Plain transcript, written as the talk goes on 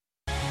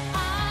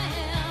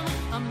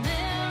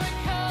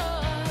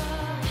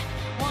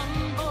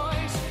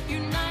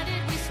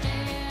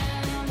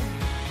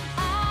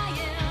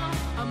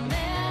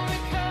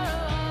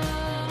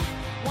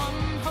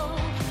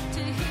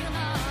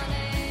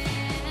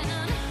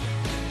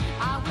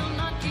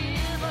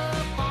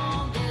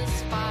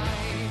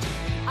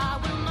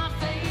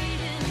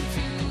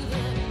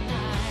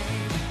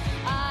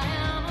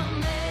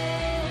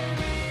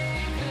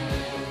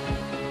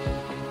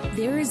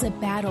There is a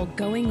battle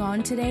going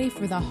on today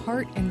for the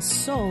heart and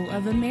soul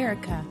of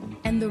America,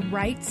 and the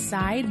right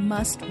side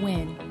must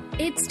win.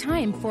 It's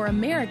time for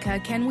America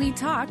Can We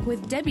Talk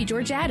with Debbie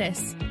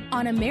Georgiadis.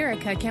 On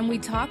America Can We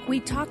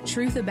talk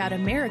truth about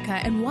America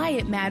and why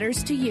it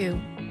matters to you.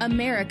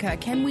 America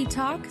Can We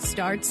Talk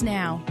starts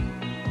now.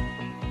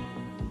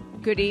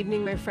 Good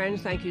evening, my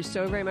friends. Thank you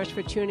so very much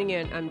for tuning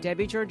in. I'm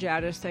Debbie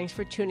Georgiadis. Thanks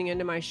for tuning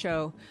into my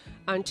show.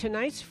 On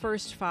tonight's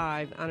First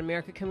Five on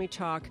America Can We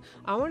Talk,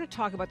 I want to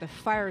talk about the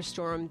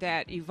firestorm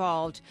that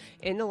evolved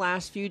in the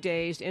last few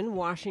days in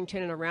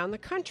Washington and around the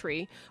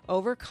country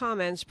over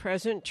comments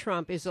President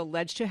Trump is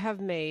alleged to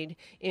have made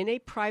in a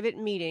private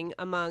meeting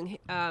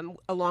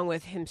along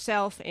with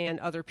himself and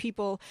other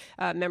people,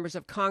 members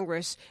of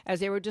Congress,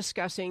 as they were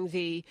discussing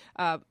the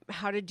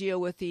how to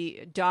deal with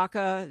the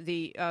DACA,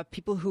 the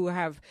people who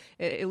have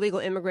illegal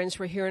immigrants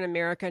who are here in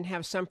America and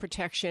have some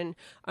protection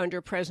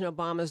under President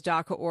Obama's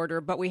DACA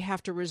order, but we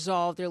have to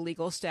resolve their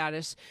legal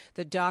status,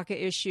 the DACA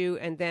issue,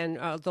 and then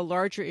the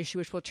larger issue,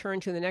 which we'll turn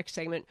to in the next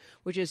segment,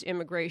 which is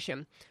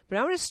immigration. But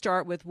I want to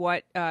start with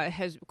what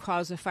has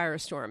caused the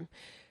firestorm.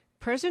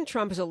 President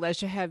Trump is alleged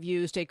to have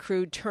used a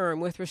crude term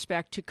with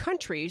respect to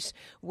countries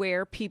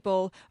where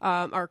people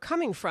are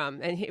coming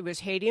from, and it was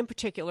Haiti in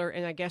particular,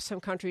 and I guess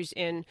some countries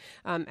in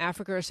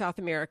Africa or South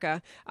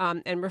America,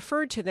 and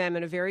referred to them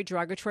in a very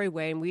derogatory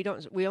way. And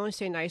we only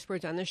say nice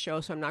words on this show,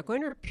 so I'm not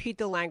going to repeat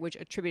the language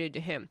attributed to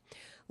him.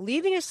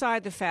 Leaving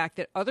aside the fact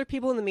that other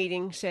people in the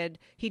meeting said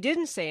he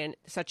didn't say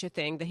such a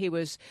thing that he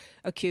was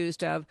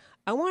accused of,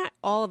 I want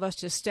all of us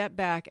to step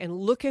back and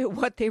look at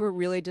what they were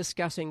really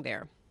discussing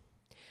there.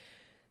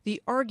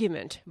 The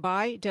argument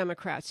by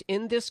Democrats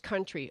in this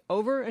country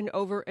over and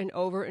over and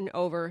over and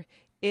over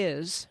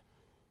is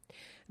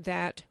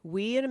that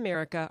we in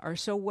America are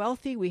so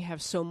wealthy, we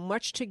have so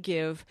much to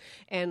give,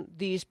 and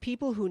these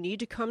people who need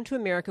to come to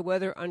America,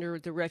 whether under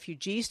the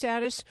refugee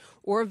status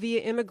or via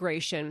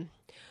immigration,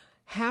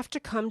 have to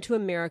come to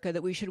America,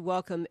 that we should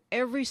welcome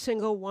every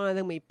single one of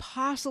them we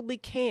possibly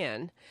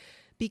can,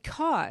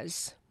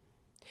 because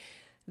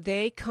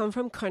they come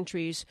from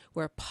countries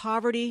where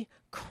poverty,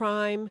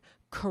 crime,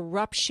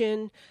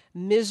 corruption,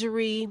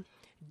 misery,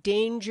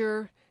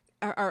 danger,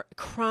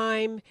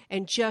 crime,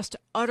 and just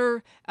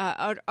utter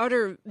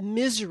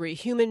misery,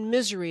 human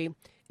misery,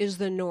 is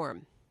the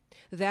norm.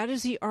 That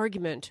is the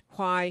argument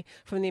why,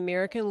 from the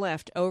American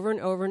left, over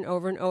and over and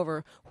over and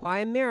over, why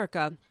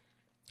America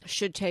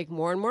should take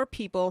more and more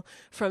people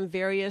from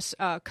various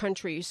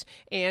countries,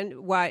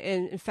 and why,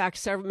 in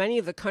fact, many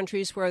of the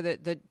countries where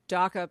the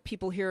DACA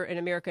people here in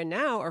America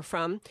now are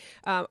from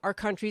are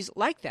countries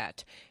like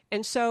that.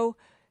 And so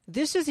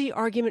this is the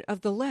argument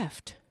of the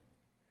left,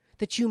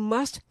 that you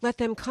must let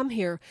them come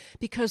here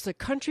because the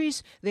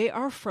countries they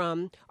are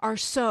from are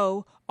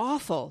so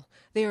awful.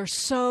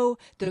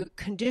 The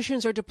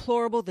conditions are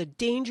deplorable. The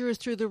danger is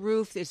through the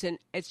roof.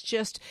 It's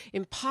just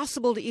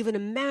impossible to even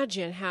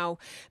imagine how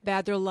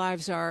bad their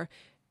lives are.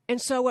 And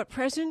so what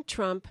President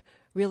Trump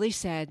really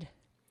said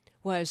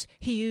was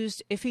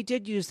if he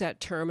did use that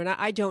term, and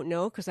I don't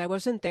know because I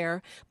wasn't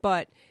there,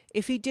 but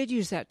if he did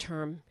use that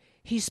term,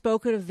 he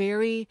spoke in a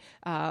very,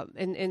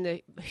 in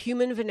the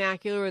human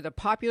vernacular or the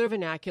popular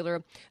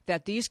vernacular,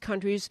 that these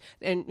countries,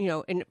 and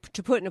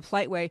to put it in a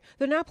polite way,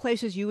 they're not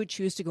places you would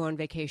choose to go on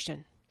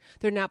vacation.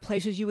 They're not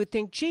places you would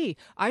think, gee,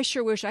 I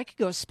sure wish I could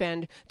go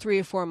spend 3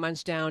 or 4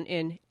 months down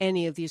in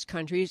any of these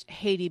countries,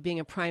 Haiti being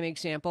a prime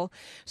example.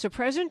 So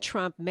President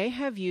Trump may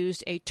have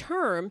used a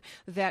term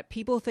that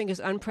people think is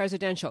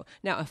unpresidential.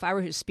 Now, if I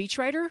were his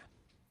speechwriter,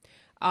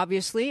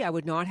 obviously, I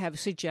would not have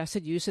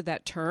suggested use of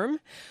that term,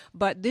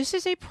 but this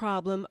is a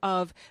problem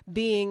of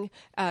being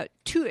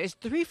it's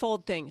a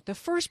threefold thing. The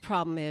first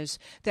problem is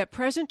that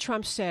President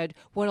Trump said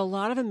what a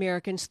lot of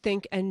Americans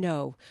think and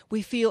know.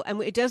 We feel,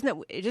 and it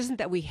isn't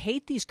that we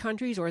hate these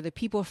countries or the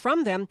people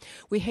from them.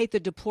 We hate the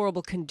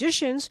deplorable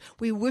conditions.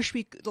 We wish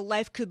the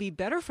life could be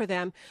better for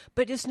them,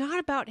 but it's not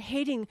about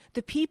hating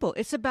the people.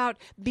 It's about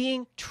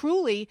being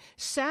truly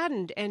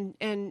saddened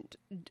and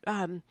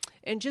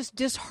just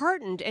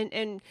disheartened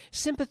and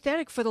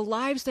sympathetic for the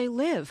lives they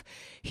live.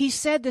 He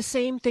said the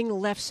same thing the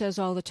left says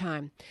all the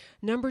time.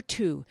 Number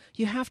two,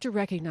 you have to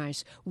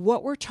recognize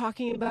what we're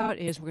talking about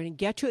is, we're going to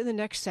get to it in the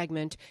next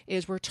segment,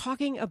 is we're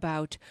talking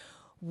about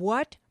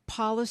what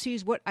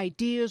policies, what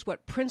ideas,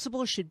 what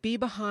principles should be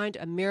behind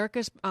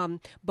America's,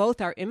 both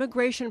our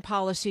immigration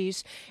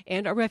policies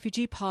and our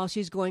refugee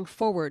policies going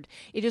forward.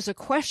 It is a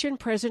question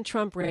President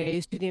Trump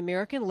raised to the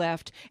American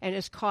left and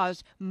has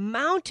caused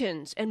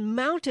mountains and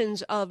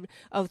mountains of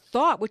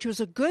thought, which was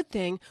a good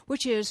thing,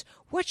 which is,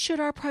 what should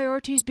our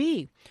priorities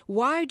be?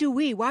 Why do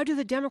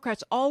the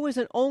Democrats always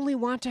and only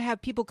want to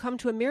have people come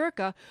to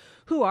America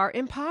who are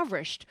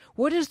impoverished?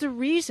 What is the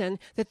reason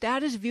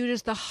that is viewed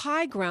as the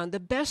high ground, the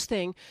best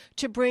thing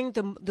to bring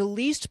the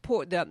least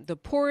poor, the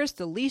poorest,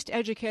 the least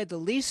educated, the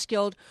least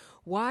skilled?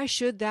 Why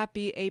should that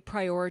be a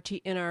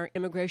priority in our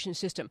immigration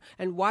system?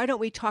 And why don't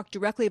we talk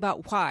directly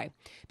about why?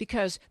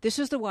 Because this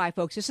is the why,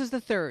 folks. This is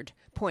the third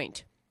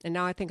point. And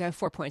now I think I have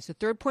 4 points. The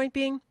third point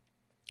being,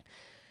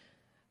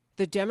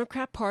 The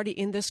Democrat Party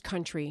in this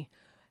country,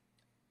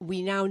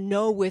 we now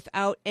know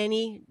without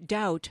any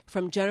doubt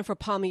from Jennifer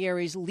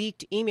Palmieri's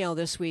leaked email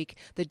this week,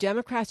 the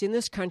Democrats in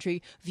this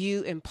country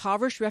view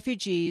impoverished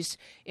refugees,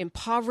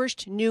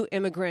 impoverished new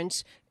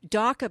immigrants,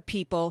 DACA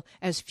people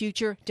as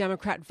future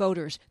Democrat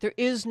voters. There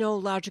is no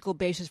logical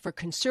basis for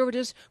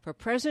conservatives, for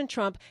President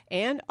Trump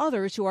and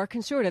others who are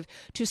conservative,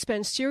 to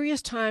spend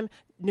serious time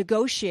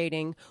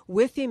negotiating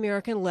with the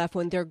American left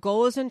when their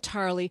goal is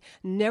entirely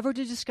never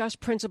to discuss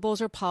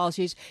principles or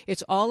policies.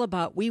 It's all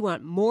about, we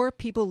want more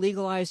people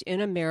legalized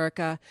in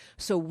America,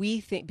 so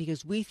we think,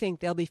 because we think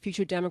they'll be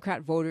future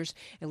Democrat voters.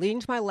 And leading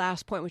to my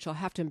last point, which I'll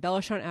have to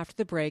embellish on after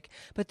the break,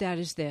 but that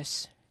is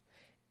this.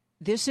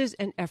 This is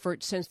an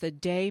effort since the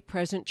day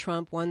President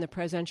Trump won the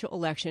presidential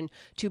election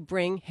to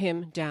bring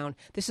him down.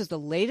 This is the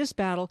latest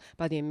battle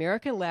by the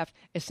American left,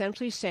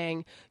 essentially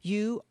saying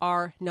you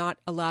are not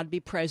allowed to be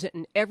president,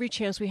 and every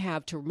chance we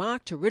have to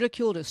mock, to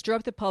ridicule, to stir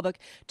up the public,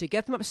 to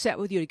get them upset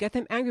with you, to get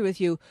them angry with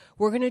you,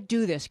 we're going to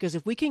do this, because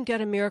if we can get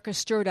America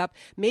stirred up,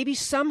 maybe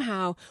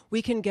somehow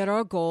we can get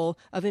our goal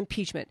of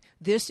impeachment.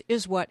 This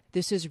is what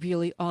this is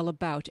really all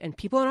about. And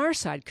people on our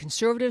side,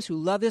 conservatives who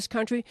love this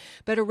country,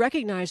 better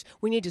recognize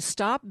we need to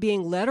stop being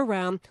led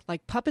around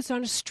like puppets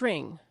on a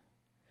string.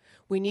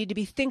 We need to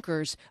be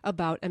thinkers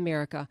about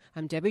America.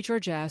 I'm Debbie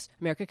Georgiadis.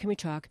 America Can We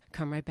Talk?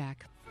 Come right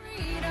back.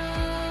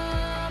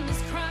 Freedom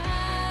is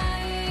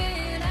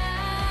crying out.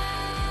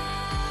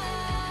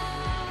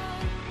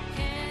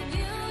 Can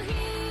you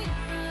hear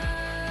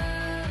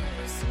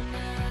us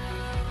now?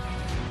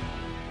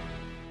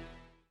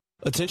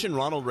 Attention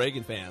Ronald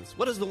Reagan fans.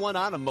 What is the one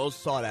item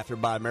most sought after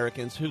by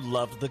Americans who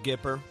loved the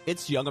Gipper?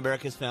 It's Young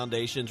America's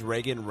Foundation's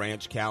Reagan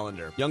Ranch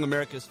Calendar. Young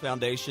America's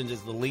Foundation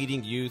is the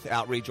leading youth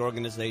outreach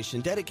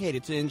organization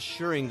dedicated to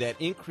ensuring that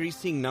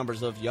increasing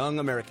numbers of young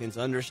Americans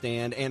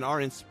understand and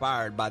are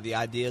inspired by the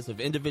ideas of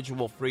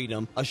individual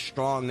freedom, a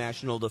strong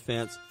national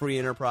defense, free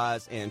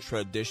enterprise, and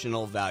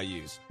traditional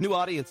values. New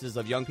audiences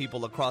of young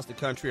people across the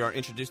country are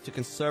introduced to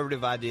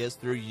conservative ideas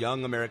through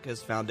Young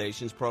America's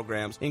Foundation's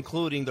programs,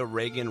 including the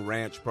Reagan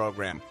Ranch program.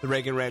 The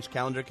Reagan Ranch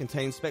calendar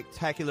contains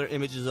spectacular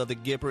images of the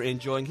Gipper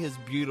enjoying his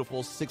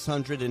beautiful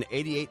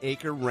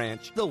 688-acre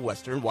ranch, the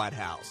Western White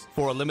House.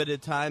 For a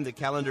limited time, the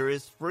calendar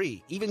is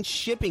free. Even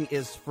shipping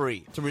is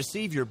free. To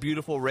receive your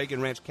beautiful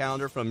Reagan Ranch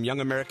calendar from Young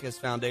America's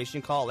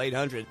Foundation, call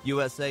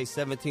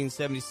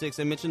 800-USA-1776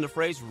 and mention the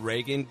phrase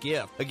Reagan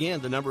Gift.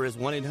 Again, the number is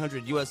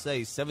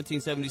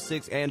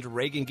 1-800-USA-1776 and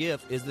Reagan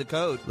Gift is the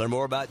code. Learn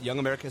more about Young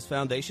America's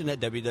Foundation at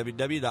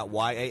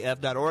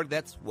www.yaf.org.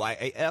 That's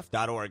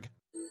yaf.org.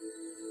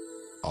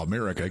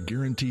 America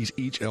guarantees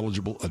each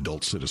eligible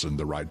adult citizen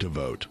the right to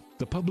vote.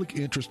 The Public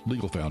Interest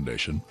Legal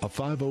Foundation, a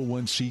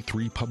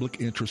 501c3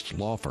 public interest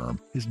law firm,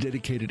 is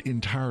dedicated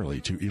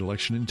entirely to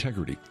election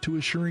integrity, to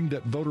assuring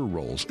that voter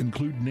rolls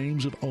include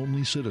names of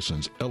only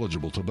citizens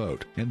eligible to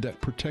vote, and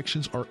that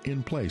protections are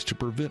in place to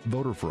prevent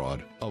voter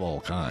fraud of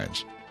all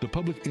kinds. The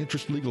Public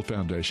Interest Legal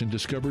Foundation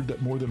discovered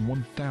that more than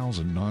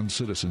 1,000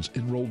 non-citizens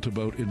enrolled to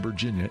vote in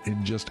Virginia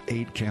in just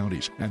 8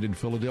 counties, and in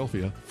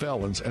Philadelphia,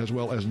 felons as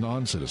well as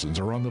non-citizens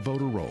are on the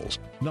voter rolls.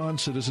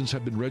 Non-citizens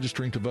have been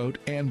registering to vote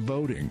and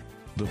voting.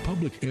 The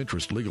Public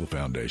Interest Legal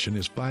Foundation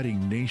is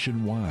fighting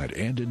nationwide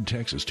and in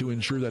Texas to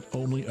ensure that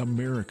only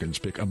Americans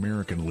pick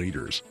American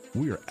leaders.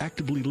 We are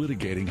actively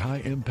litigating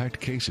high-impact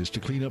cases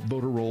to clean up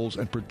voter rolls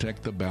and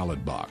protect the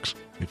ballot box.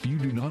 If you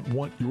do not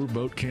want your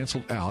vote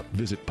canceled out,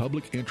 visit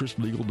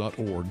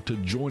publicinterestlegal.org to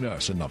join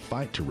us in the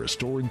fight to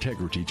restore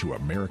integrity to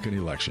American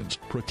elections.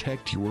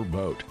 Protect your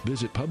vote.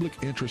 Visit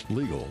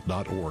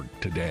publicinterestlegal.org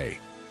today.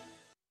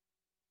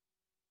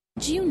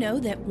 Do you know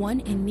that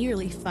 1 in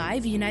nearly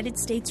 5 United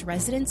States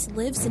residents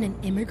lives in an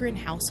immigrant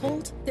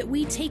household? That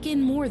we take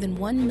in more than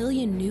 1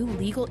 million new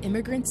legal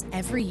immigrants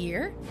every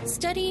year?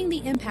 Studying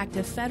the impact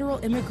of federal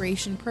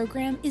immigration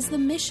program is the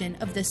mission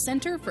of the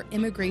Center for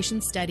Immigration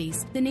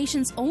Studies, the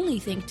nation's only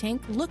think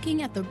tank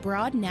looking at the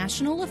broad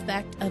national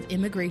effect of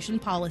immigration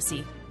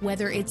policy.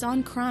 Whether it's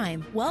on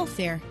crime,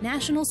 welfare,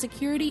 national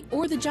security,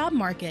 or the job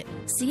market,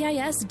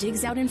 CIS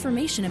digs out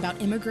information about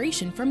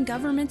immigration from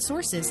government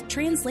sources,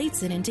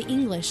 translates it into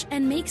English,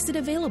 and makes it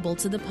available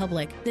to the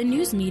public, the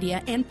news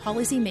media, and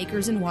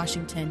policymakers in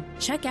Washington.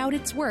 Check out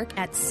its work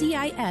at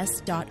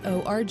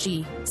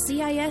CIS.org.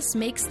 CIS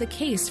makes the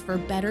case for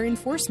better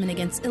enforcement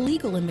against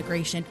illegal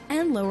immigration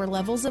and lower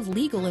levels of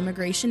legal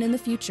immigration in the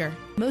future.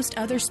 Most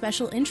other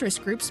special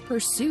interest groups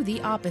pursue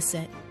the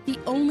opposite. The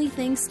only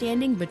thing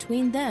standing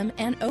between them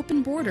and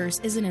open borders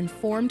is an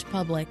informed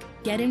public.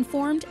 Get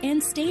informed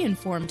and stay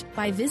informed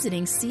by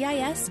visiting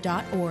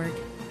CIS.org.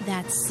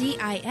 That's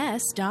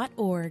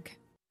CIS.org.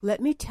 Let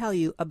me tell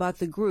you about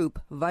the group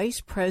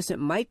Vice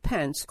President Mike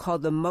Pence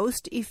called the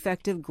most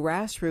effective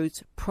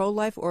grassroots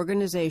pro-life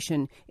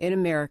organization in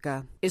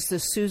America. It's the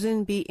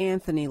Susan B.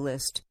 Anthony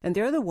list, and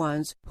they're the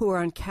ones who are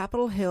on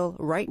Capitol Hill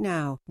right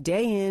now,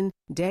 day in,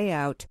 day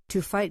out,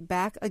 to fight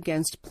back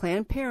against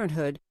Planned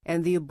Parenthood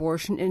and the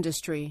abortion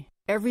industry.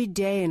 Every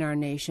day in our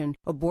nation,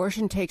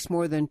 abortion takes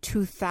more than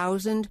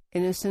 2,000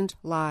 innocent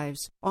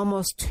lives,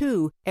 almost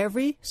 2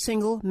 every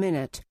single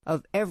minute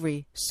of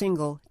every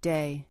single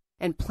day.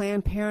 And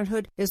Planned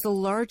Parenthood is the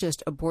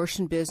largest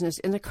abortion business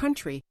in the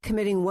country,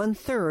 committing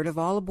 1/3 of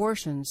all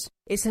abortions.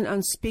 It's an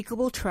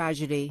unspeakable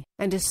tragedy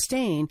and a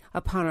stain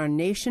upon our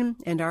nation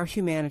and our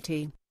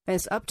humanity. And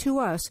it's up to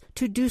us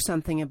to do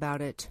something about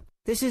it.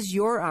 This is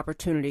your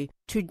opportunity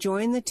to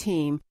join the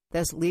team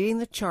that's leading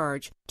the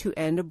charge to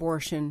end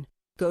abortion.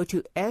 Go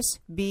to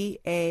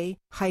sba-list.org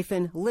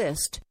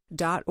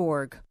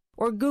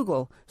or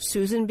Google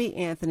Susan B.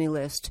 Anthony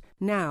List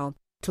now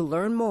to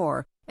learn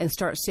more and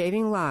start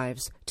saving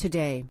lives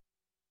today.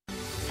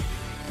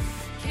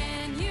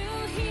 Can you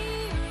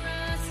hear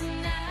us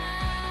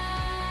now?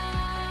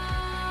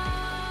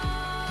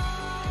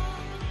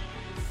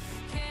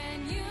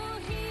 Can you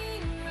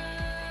hear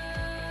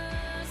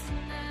us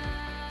now?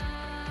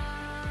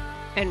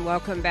 And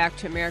welcome back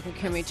to America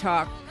Can We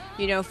Talk.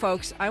 You know,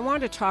 folks, I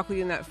wanted to talk with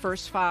you in that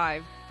first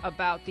 5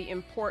 about the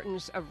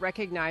importance of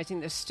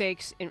recognizing the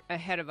stakes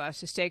ahead of us,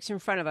 the stakes in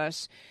front of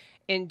us,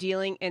 in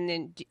dealing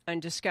and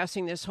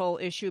discussing this whole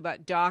issue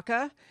about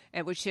DACA,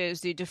 which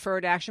is the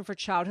Deferred Action for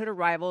Childhood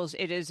Arrivals.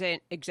 It is an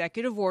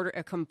executive order,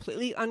 a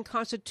completely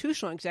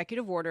unconstitutional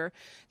executive order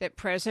that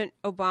President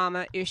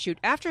Obama issued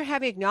after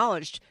having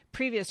acknowledged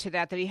previous to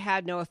that he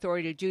had no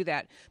authority to do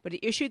that. But he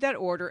issued that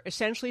order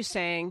essentially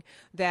saying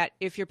that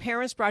if your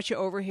parents brought you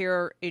over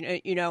here,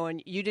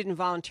 and you didn't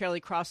voluntarily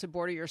cross the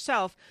border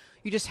yourself,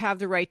 you just have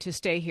the right to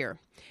stay here.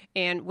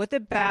 And what the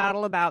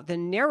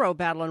narrow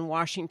battle in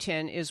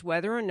Washington is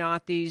whether or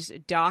not these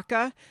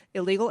DACA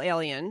illegal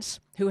aliens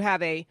who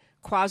have a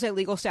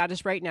quasi-legal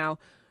status right now,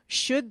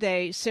 should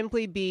they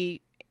simply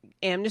be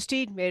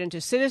amnestied, made into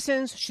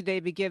citizens? Should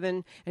they be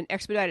given an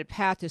expedited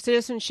path to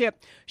citizenship?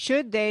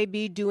 Should they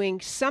be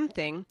doing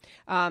something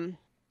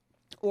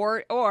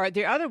or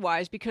they're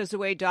otherwise, because the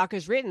way DACA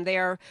is written, they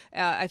are,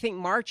 I think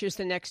March is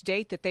the next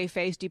date that they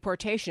face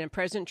deportation. And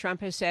President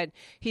Trump has said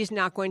he's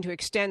not going to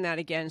extend that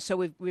again.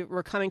 So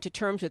we're coming to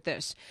terms with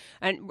this.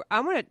 And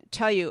I want to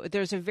tell you,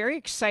 there's a very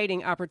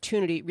exciting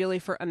opportunity really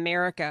for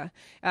America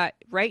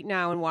right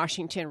now in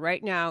Washington,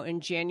 right now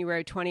in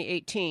January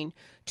 2018,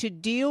 to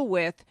deal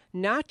with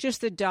not just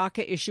the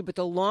DACA issue, but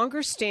the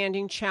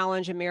longer-standing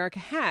challenge America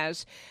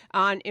has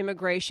on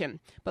immigration.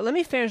 But let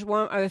me finish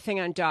one other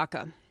thing on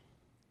DACA.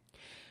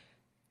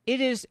 It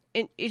is,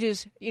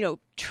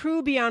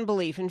 true beyond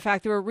belief. In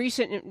fact, there were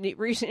recent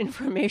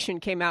information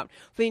came out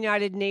for the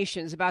United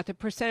Nations about the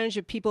percentage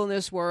of people in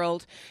this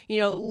world,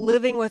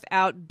 living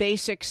without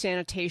basic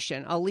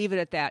sanitation. I'll leave it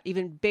at that.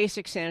 Even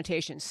basic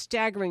sanitation,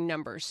 staggering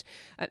numbers.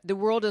 The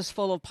world is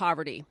full of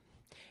poverty.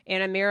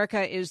 And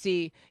America is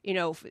the,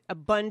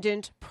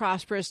 abundant,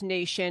 prosperous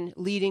nation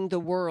leading the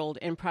world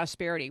in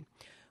prosperity.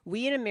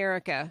 We in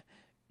America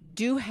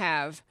do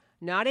have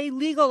not a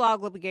legal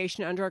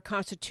obligation under our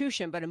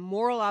Constitution, but a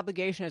moral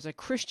obligation as a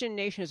Christian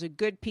nation, as a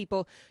good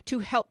people, to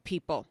help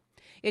people.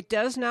 It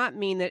does not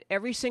mean that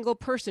every single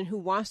person who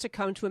wants to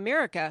come to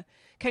America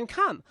can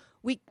come.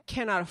 We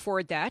cannot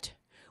afford that.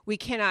 We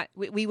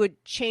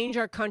would change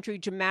our country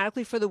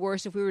dramatically for the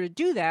worse if we were to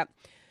do that.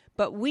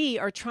 But we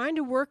are trying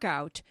to work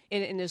out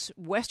in this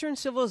Western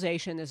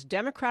civilization, this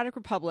democratic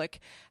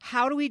republic,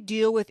 how do we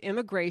deal with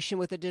immigration,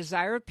 with the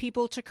desire of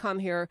people to come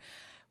here?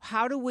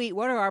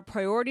 What are our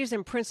priorities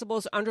and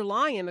principles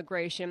underlying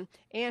immigration,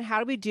 and how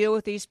do we deal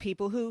with these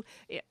people who,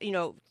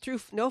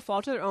 through no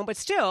fault of their own, but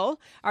still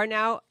are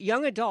now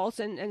young adults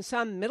and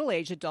some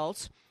middle-aged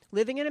adults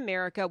living in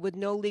America with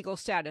no legal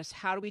status?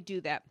 How do we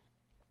do that?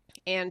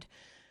 And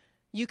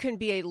you can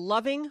be a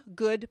loving,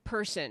 good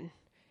person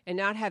and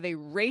not have a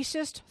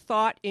racist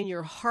thought in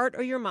your heart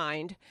or your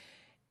mind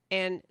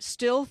and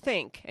still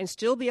think and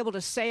still be able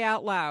to say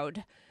out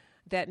loud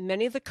that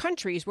many of the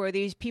countries where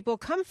these people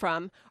come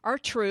from are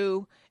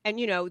true. And,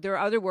 there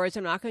are other words.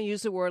 I'm not going to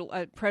use the word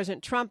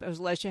President Trump has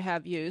alleged to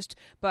have used,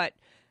 but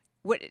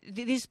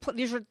these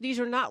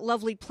are not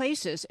lovely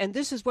places. And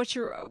this is what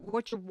you're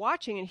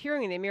watching and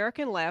hearing in the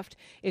American left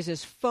is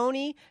this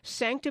phony,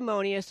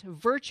 sanctimonious,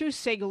 virtue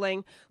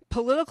signaling,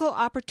 political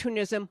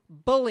opportunism,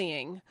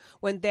 bullying,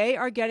 when they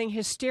are getting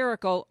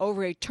hysterical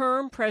over a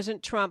term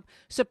President Trump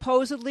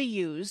supposedly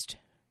used.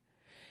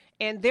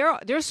 And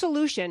their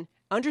solution,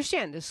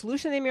 understand, the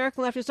solution of the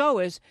American left is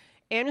always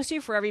amnesty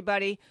for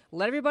everybody,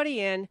 let everybody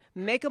in,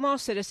 make them all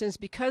citizens,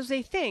 because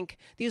they think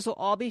these will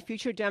all be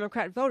future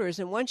Democrat voters.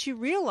 And once you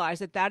realize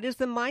that that is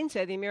the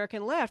mindset of the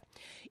American left,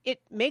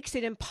 it makes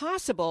it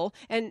impossible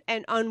and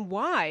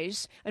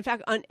unwise, in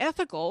fact,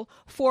 unethical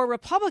for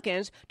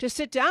Republicans to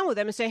sit down with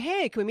them and say,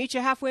 hey, can we meet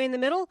you halfway in the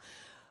middle?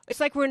 It's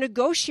like we're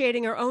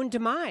negotiating our own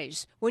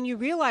demise when you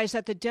realize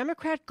that the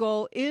Democrat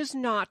goal is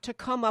not to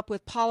come up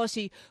with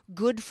policy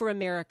good for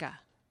America,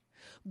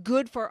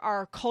 good for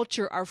our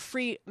culture, our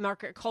free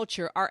market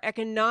culture, our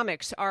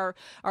economics, our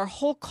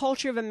whole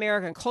culture of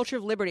America and culture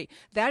of liberty.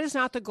 That is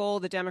not the goal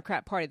of the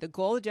Democrat Party. The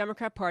goal of the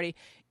Democrat Party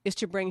is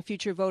to bring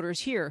future voters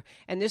here.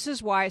 And this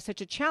is why it's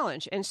such a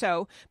challenge. And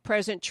so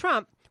President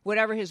Trump,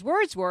 whatever his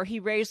words were, he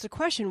raised the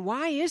question,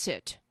 why is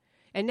it?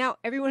 And now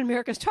everyone in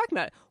America is talking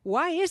about it.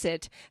 Why is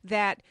it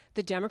that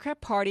the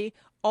Democrat Party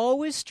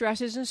always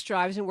stresses and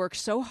strives and works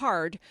so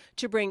hard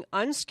to bring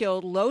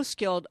unskilled,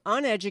 low-skilled,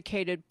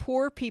 uneducated,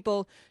 poor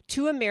people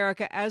to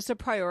America as the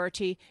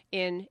priority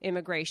in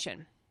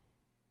immigration?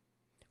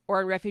 Or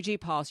in refugee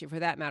policy, for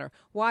that matter.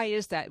 Why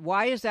is that?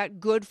 Why is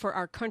that good for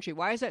our country?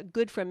 Why is that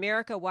good for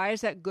America? Why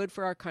is that good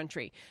for our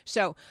country?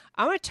 So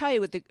I want to tell you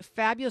what the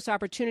fabulous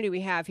opportunity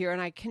we have here,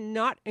 and I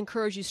cannot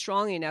encourage you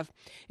strongly enough,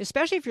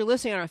 especially if you're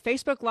listening on our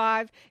Facebook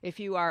Live, if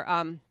you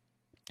are...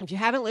 If you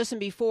haven't listened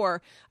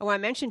before, I want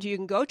to mention to you, you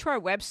can go to our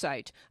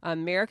website,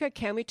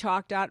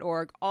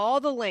 americacanwetalk.org. All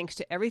the links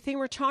to everything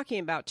we're talking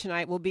about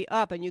tonight will be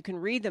up, and you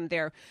can read them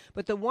there.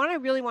 But the one I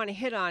really want to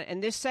hit on in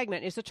this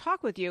segment is to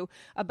talk with you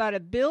about a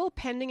bill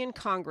pending in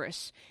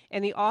Congress.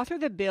 And the author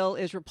of the bill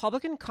is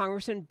Republican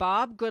Congressman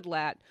Bob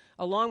Goodlatte,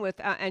 along with,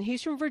 and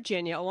he's from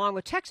Virginia, along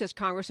with Texas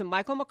Congressman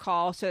Michael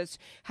McCall, so it's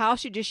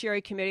House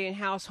Judiciary Committee and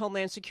House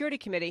Homeland Security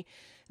Committee.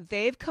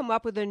 They've come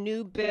up with a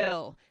new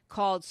bill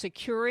called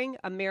Securing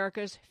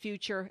America's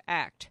Future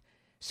Act.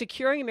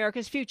 Securing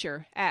America's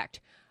Future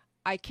Act.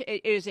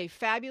 It is a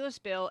fabulous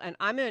bill, and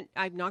I'm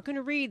not going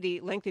to read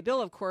the lengthy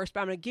bill, of course, but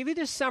I'm going to give you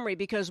this summary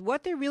because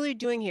what they're really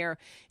doing here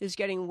is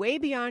getting way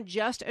beyond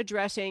just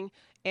addressing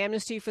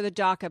amnesty for the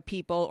DACA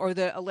people or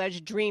the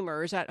alleged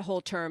dreamers, that whole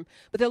term,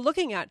 but they're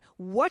looking at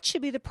what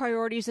should be the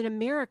priorities in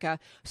America.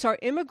 So our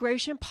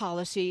immigration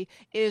policy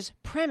is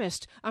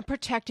premised on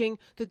protecting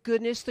the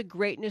goodness, the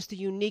greatness, the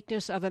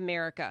uniqueness of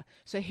America.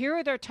 So here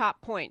are their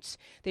top points.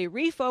 They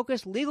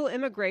refocus legal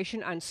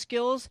immigration on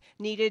skills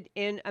needed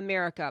in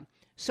America.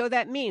 So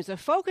that means the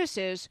focus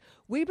is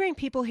we bring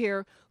people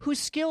here whose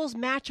skills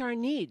match our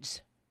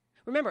needs.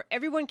 Remember,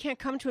 everyone can't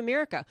come to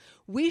America.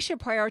 We should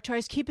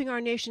prioritize keeping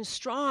our nation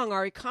strong,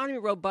 our economy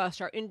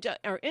robust, our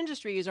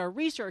industries, our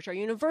research, our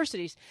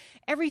universities,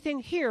 everything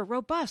here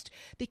robust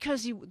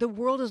because the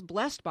world is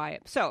blessed by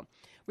it. So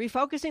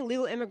refocusing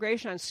legal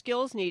immigration on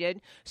skills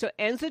needed. So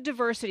ends the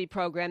diversity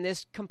program,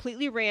 this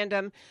completely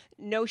random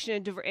notion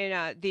in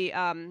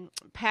the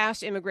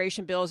past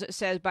immigration bills that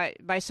says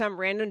by some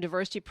random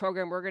diversity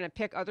program we're going to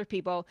pick other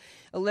people.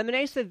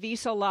 Eliminates the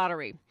visa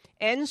lottery.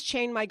 Ends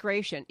chain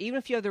migration. Even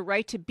if you have the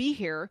right to be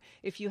here,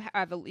 if you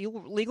have a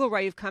legal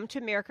right, you've come to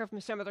America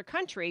from some other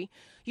country,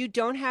 you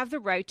don't have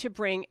the right to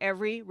bring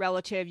every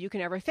relative you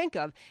can ever think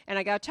of. And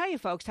I got to tell you,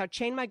 folks, how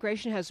chain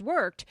migration has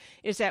worked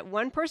is that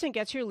one person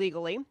gets here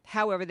legally,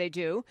 however they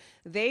do.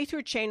 They,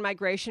 through chain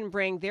migration,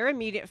 bring their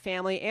immediate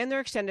family and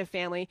their extended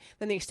family.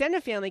 Then the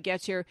extended family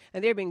gets here,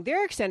 and they bring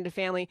their extended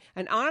family,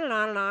 and on and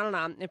on and on and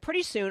on. And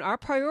pretty soon, our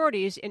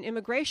priorities in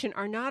immigration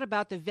are not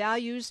about the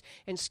values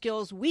and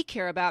skills we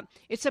care about.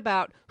 It's about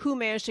who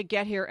managed to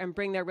get here and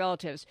bring their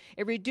relatives.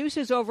 It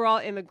reduces overall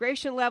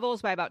immigration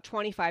levels by about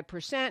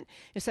 25%.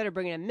 Instead of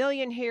bringing 1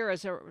 million here,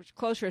 as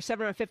closer to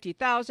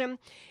 750,000.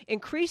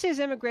 Increases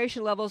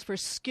immigration levels for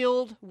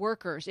skilled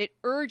workers. It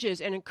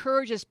urges and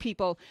encourages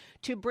people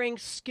to bring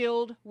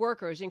skilled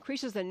workers.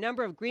 Increases the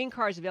number of green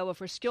cards available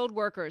for skilled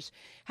workers.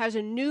 Has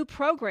a new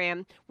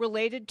program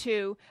related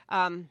to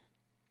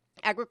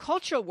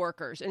agricultural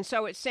workers. And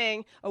so it's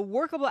saying a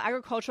workable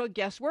agricultural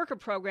guest worker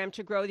program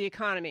to grow the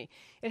economy.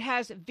 It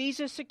has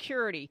visa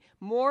security,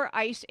 more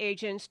ICE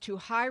agents to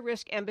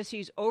high-risk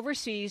embassies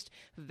overseas,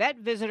 vet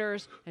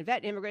visitors and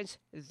vet immigrants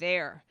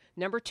there.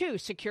 Number 2,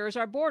 secures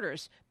our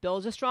borders,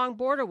 builds a strong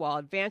border wall,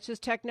 advances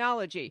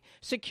technology,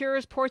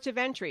 secures ports of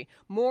entry,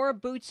 more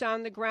boots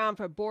on the ground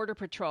for Border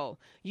Patrol,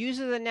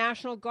 uses the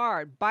National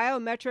Guard,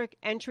 biometric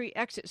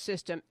entry-exit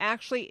system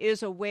actually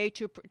is a way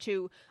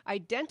to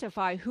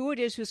identify who it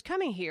is who's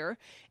coming here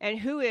and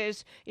who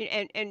is,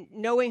 and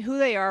knowing who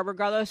they are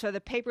regardless of the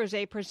papers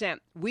they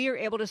present. We are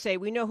able to say,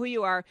 we know who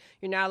you are,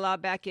 you're not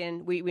allowed back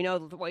in, we know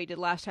what you did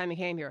last time you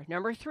came here.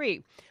 Number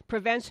 3,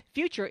 prevents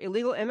future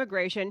illegal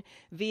immigration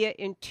via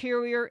interior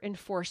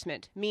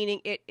enforcement,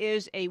 meaning it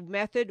is a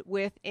method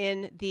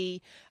within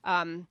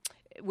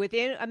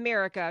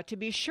America to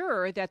be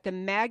sure that the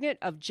magnet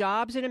of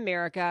jobs in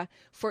America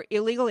for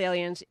illegal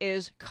aliens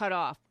is cut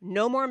off.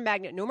 No more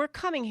magnet, no more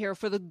coming here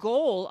for the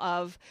goal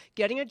of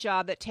getting a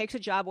job that takes a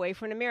job away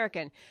from an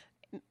American.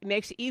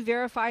 Makes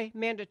E-Verify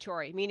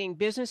mandatory, meaning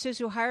businesses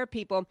who hire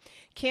people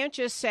can't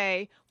just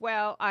say,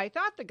 well, I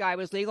thought the guy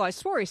was legal. I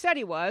swore he said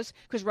he was,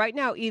 because right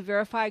now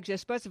E-Verify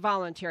exists, but it's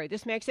voluntary.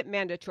 This makes it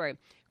mandatory.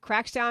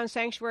 Cracks down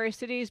sanctuary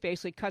cities,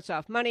 basically cuts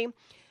off money,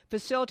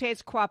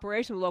 facilitates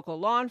cooperation with local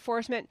law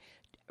enforcement,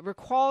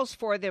 calls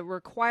for the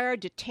required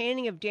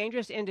detaining of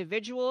dangerous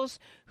individuals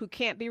who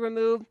can't be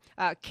removed.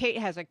 Kate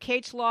has a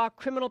Kate's Law,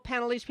 criminal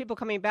penalties, people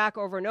coming back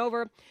over and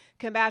over,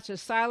 combats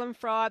asylum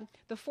fraud.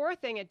 The 4th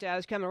thing it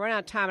does, I'm going to run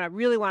out of time, and I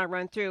really want to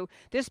run through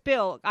this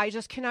bill. I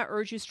just cannot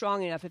urge you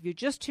strongly enough. If you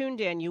just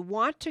tuned in, you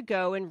want to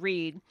go and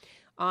read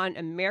on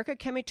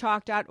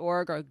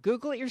americacanwetalk.org or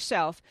Google it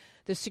yourself,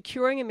 the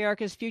Securing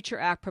America's Future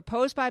Act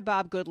proposed by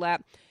Bob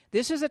Goodlatte.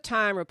 This is a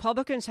time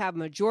Republicans have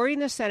majority in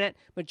the Senate,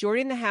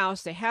 majority in the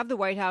House. They have the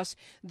White House.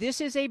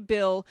 This is a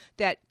bill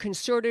that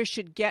conservatives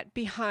should get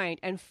behind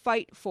and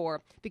fight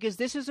for, because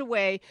this is a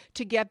way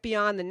to get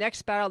beyond the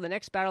next battle, the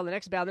next battle, the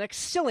next battle, the next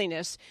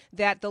silliness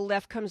that the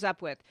left comes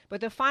up with.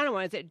 But the final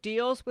one is it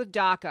deals with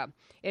DACA.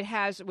 It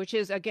has, which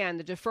is, again,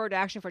 the Deferred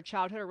Action for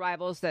Childhood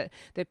Arrivals, that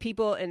the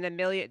people in the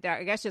million,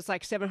 I guess it's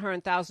like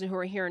 700,000 who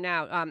are here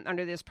now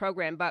under this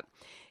program. But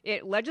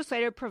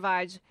legislature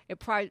provides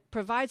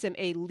them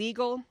a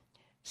legal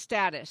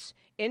status.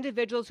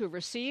 Individuals who have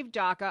received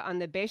DACA on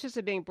the basis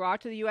of being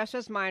brought to the U.S.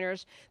 as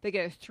minors, they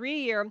get a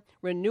 3-year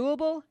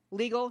renewable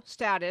legal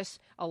status,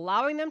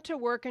 allowing them to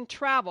work and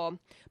travel,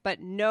 but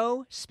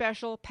no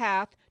special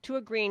path to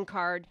a green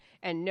card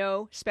and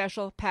no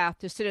special path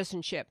to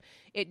citizenship.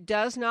 It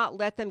does not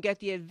let them get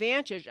the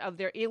advantage of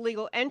their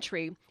illegal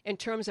entry in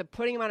terms of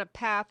putting them on a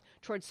path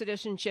towards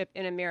citizenship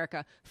in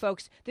America.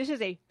 Folks, this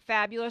is a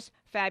fabulous,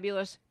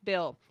 fabulous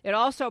bill. It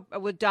also,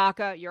 with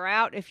DACA, you're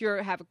out if you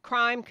have a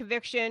crime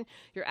conviction,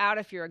 you're out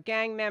if you're a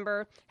gang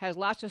member, has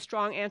lots of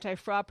strong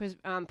anti-fraud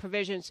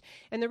provisions.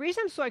 And the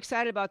reason I'm so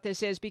excited about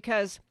this is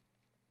because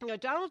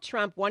Donald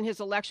Trump won his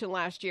election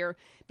last year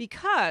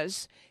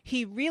because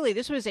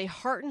this was a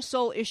heart and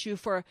soul issue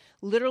for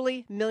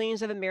literally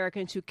millions of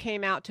Americans who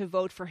came out to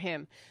vote for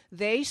him.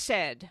 They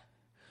said,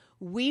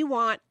 we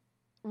want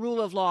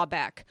rule of law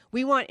back.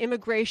 We want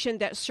immigration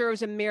that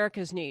serves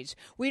America's needs.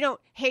 We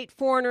don't hate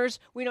foreigners.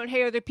 We don't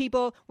hate other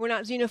people. We're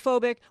not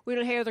xenophobic. We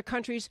don't hate other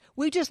countries.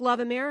 We just love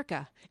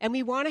America. And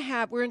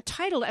we're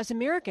entitled as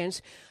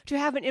Americans to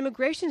have an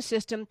immigration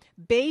system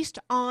based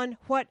on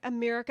what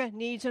America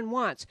needs and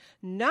wants,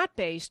 not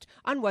based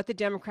on what the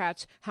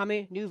Democrats, how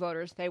many new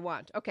voters they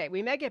want. Okay,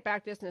 we may get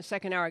back to this in the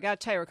second hour. I got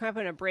to tell you, we're coming up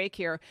on a break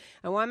here.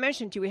 I want to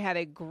mention to you, we have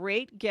a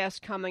great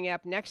guest coming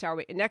up next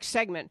hour, next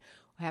segment.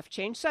 Have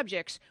changed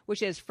subjects,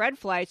 which is Fred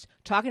Fleitz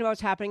talking about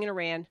what's happening in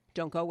Iran.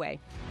 Don't go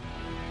away.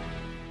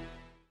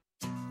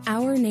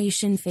 Our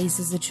nation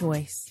faces a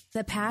choice: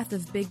 the path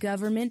of big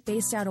government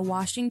based out of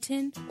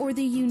Washington, or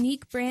the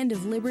unique brand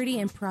of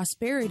liberty and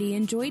prosperity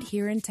enjoyed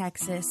here in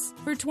Texas.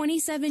 For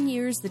 27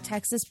 years, the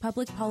Texas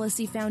Public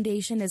Policy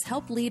Foundation has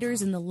helped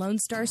leaders in the Lone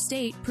Star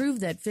State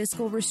prove that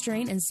fiscal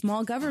restraint and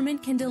small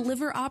government can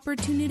deliver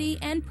opportunity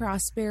and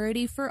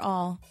prosperity for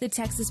all. The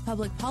Texas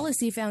Public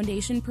Policy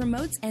Foundation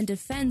promotes and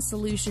defends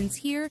solutions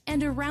here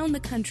and around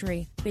the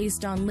country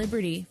based on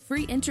liberty,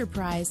 free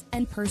enterprise,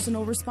 and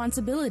personal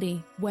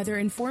responsibility. Whether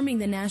informing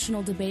the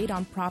national debate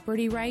on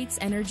property rights,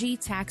 energy,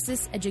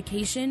 taxes,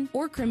 education,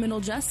 or criminal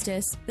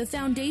justice, the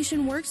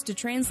foundation works to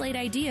translate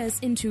ideas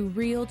into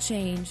real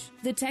change.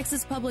 The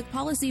Texas Public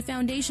Policy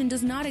Foundation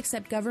does not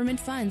accept government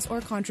funds or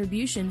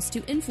contributions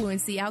to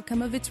influence the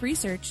outcome of its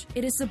research.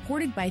 It is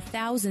supported by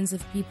thousands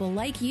of people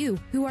like you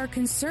who are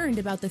concerned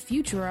about the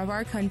future of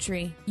our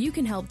country. You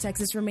can help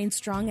Texas remain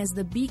strong as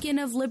the beacon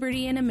of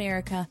liberty in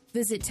America.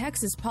 Visit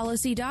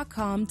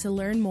TexasPolicy.com to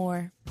learn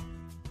more.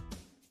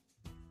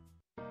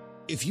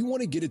 If you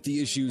want to get at the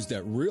issues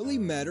that really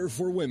matter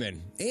for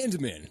women and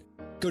men,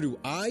 go to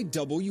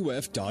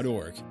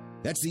IWF.org.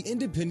 That's the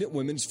Independent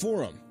Women's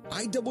Forum.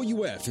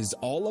 IWF is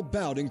all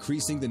about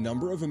increasing the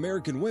number of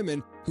American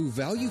women who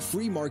value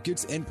free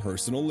markets and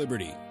personal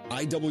liberty.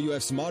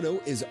 IWF's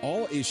motto is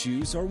all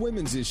issues are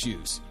women's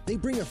issues. They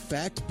bring a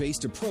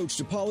fact-based approach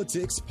to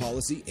politics,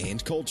 policy,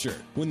 and culture.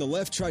 When the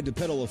left tried to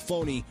peddle a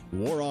phony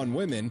war on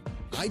women,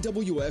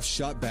 IWF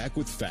shot back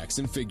with facts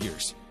and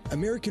figures.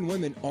 American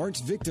women aren't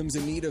victims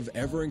in need of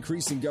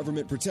ever-increasing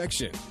government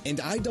protection, and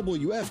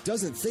IWF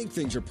doesn't think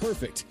things are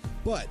perfect,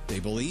 but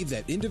they believe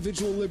that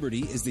individual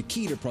liberty is the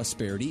key to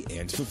prosperity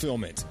and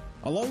fulfillment.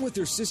 Along with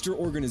their sister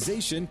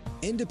organization,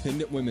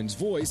 Independent Women's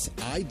Voice,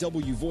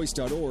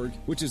 IWVoice.org,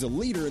 which is a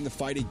leader in the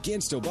fight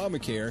against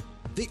Obamacare,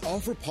 they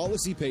offer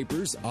policy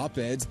papers,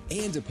 op-eds,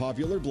 and a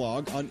popular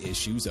blog on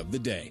issues of the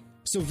day.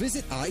 So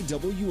visit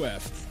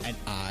IWF at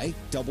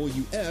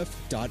IWF.org.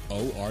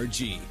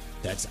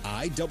 That's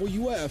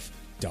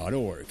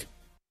IWF.org.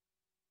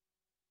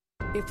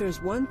 If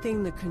there's one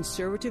thing the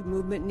conservative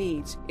movement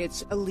needs,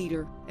 it's a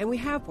leader. And we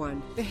have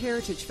one, the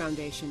Heritage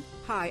Foundation.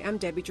 Hi, I'm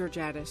Debbie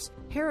Georgatos.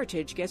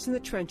 Heritage gets in the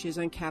trenches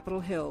on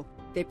Capitol Hill.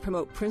 They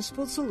promote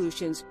principled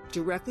solutions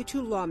directly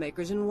to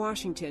lawmakers in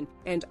Washington.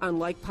 And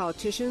unlike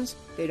politicians,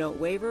 they don't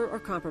waver or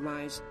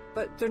compromise.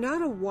 But they're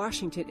not a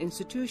Washington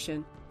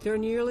institution. There are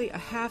nearly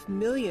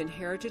 500,000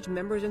 Heritage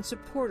members and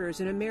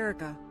supporters in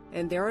America.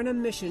 And they're on a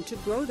mission to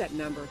grow that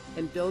number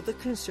and build the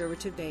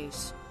conservative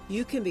base.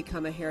 You can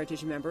become a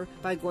Heritage member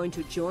by going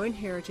to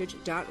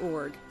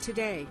joinheritage.org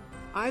today.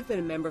 I've been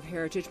a member of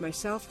Heritage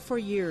myself for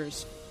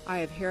years. I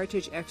have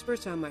Heritage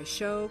experts on my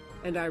show,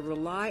 and I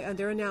rely on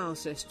their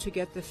analysis to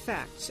get the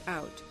facts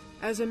out.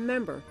 As a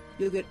member,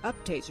 you'll get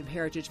updates from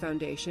Heritage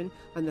Foundation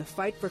on the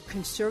fight for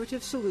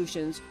conservative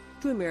solutions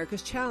to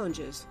America's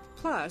challenges.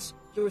 Plus,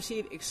 you'll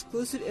receive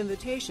exclusive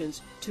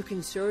invitations to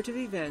conservative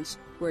events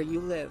where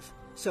you live.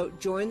 So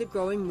join the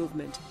growing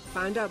movement.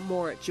 Find out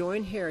more at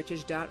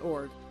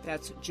joinheritage.org.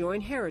 That's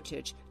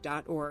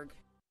joinheritage.org.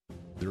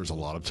 There is a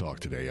lot of talk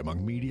today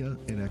among media,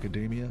 in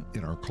academia,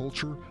 in our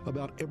culture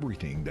about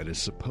everything that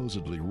is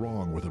supposedly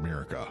wrong with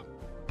America.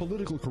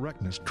 Political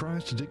correctness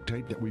tries to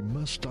dictate that we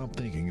must stop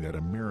thinking that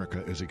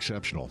America is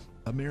exceptional.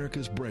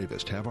 America's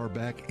bravest have our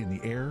back in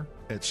the air,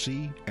 at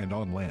sea, and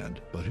on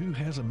land. But who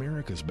has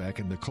America's back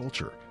in the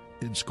culture?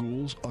 In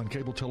schools, on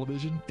cable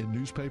television, in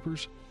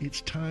newspapers? It's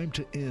time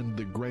to end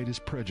the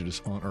greatest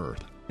prejudice on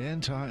earth,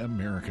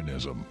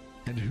 anti-Americanism.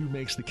 And who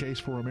makes the case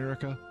for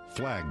America?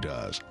 FLAG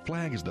does.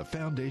 FLAG is the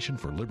Foundation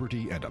for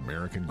Liberty and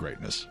American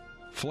Greatness.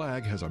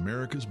 FLAG has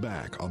America's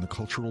back on the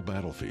cultural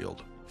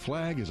battlefield.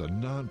 FLAG is a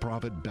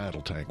non-profit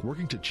battle tank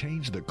working to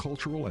change the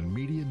cultural and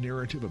media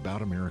narrative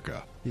about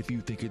America. If you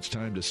think it's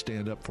time to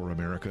stand up for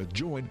America,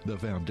 join the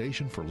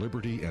Foundation for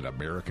Liberty and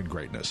American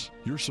Greatness.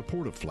 Your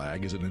support of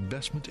FLAG is an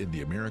investment in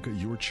the America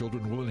your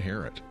children will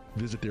inherit.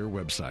 Visit their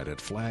website at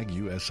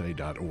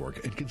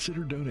flagusa.org and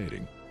consider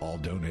donating. All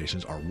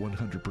donations are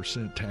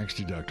 100% tax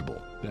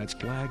deductible. That's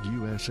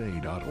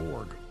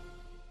flagusa.org.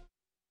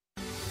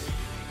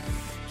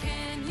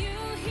 Can you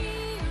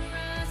hear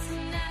us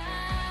now?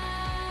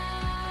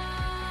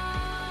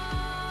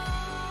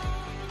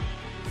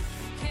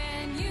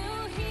 Can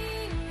you hear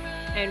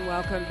us? And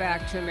welcome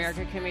back to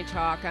America Can We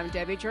Talk. I'm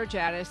Debbie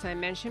Georgiadis. I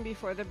mentioned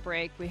before the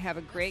break we have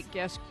a great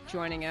guest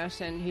joining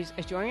us, and he's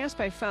joining us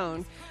by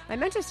phone. I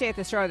meant to say at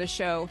the start of the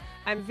show,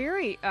 I'm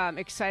very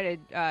excited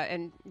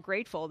and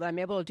grateful that I'm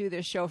able to do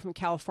this show from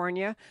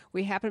California.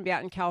 We happen to be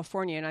out in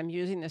California, and I'm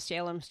using the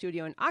Salem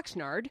studio in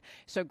Oxnard.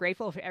 So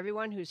grateful for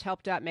everyone who's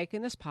helped out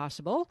making this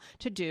possible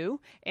to do.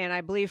 And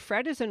I believe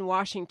Fred is in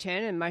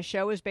Washington, and my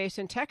show is based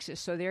in Texas.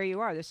 So there you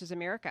are. This is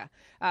America.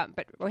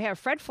 But we have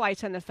Fred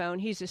Fleitz on the phone.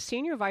 He's the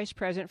Senior Vice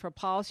President for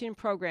Policy and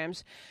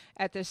Programs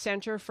at the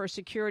Center for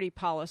Security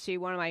Policy,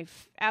 one of my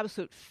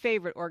absolute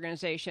favorite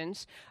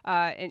organizations,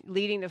 in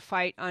leading the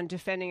fight on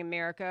defending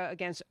America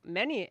against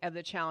many of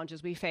the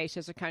challenges we face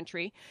as a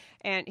country.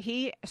 And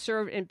he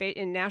served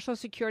in national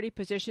security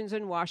positions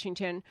in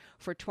Washington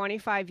for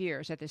 25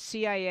 years at the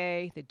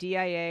CIA, the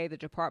DIA, the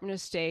Department of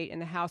State,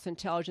 and the House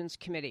Intelligence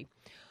Committee.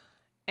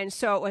 And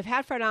so I've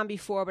had Fred on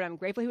before, but I'm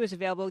grateful he was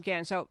available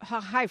again. So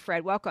hi,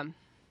 Fred. Welcome.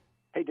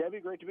 Hey, Debbie,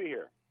 great to be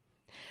here.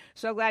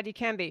 So glad you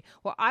can be.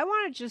 Well, I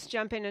want to just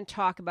jump in and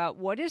talk about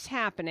what is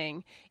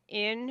happening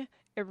in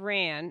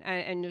Iran.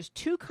 And there's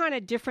two kind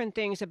of different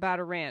things about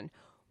Iran.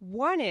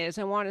 One is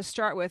I want to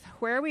start with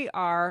where we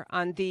are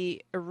on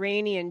the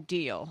Iranian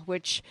deal,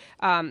 which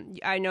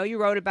I know you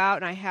wrote about,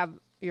 and I have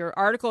your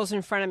articles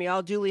in front of me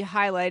all duly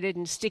highlighted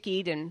and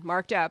stickied and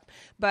marked up.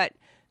 But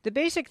the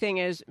basic thing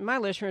is my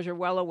listeners are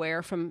well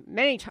aware from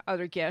many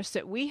other guests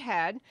that we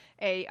had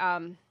a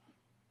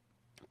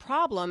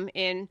problem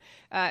in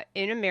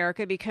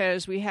America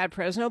because we had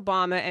President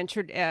Obama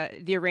entered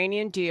the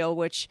Iranian deal,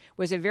 which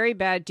was a very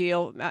bad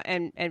deal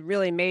and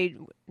really made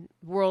the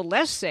world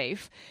less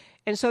safe.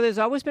 And so there's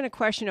always been a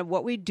question of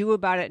what we do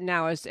about it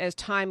now as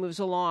time moves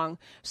along.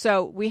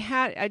 So we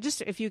had,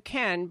 if you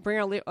can,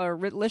 bring our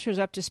listeners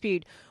up to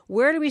speed.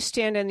 Where do we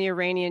stand in the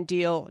Iranian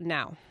deal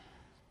now?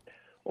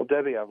 Well,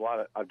 Debbie,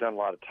 I've done a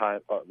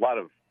lot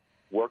of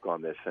work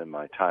on this in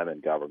my time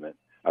in government.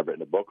 I've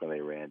written a book on the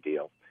Iran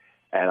deal,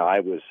 and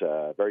I was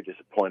very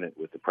disappointed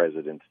with the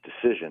president's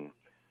decision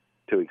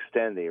to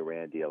extend the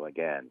Iran deal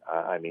again.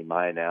 I mean,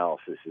 my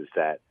analysis is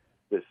that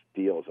this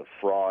deal is a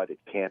fraud. It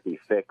can't be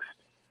fixed.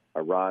 The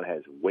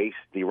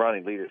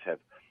Iranian leaders have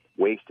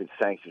wasted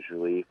sanctions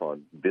relief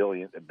on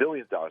billions of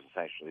dollars in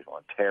sanctions relief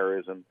on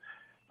terrorism,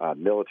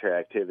 military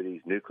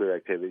activities, nuclear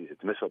activities,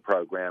 its missile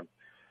program.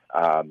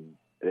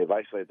 They've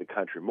isolated the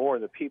country more,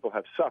 and the people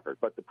have suffered.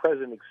 But the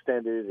president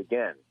extended it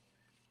again,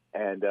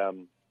 and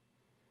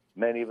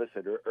many of us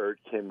had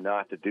urged him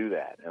not to do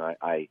that. And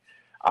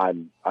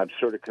I'm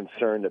sort of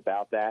concerned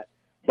about that.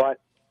 But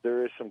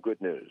there is some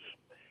good news.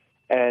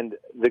 And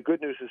the good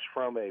news is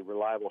from a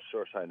reliable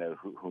source I know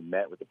who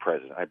met with the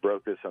president. I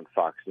broke this on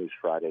Fox News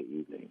Friday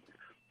evening,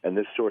 and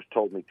this source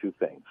told me two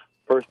things.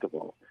 First of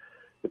all,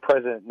 the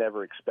president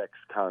never expects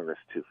Congress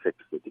to fix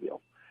the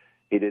deal.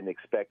 He didn't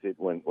expect it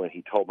when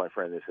he told my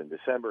friend this in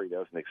December. He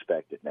doesn't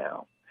expect it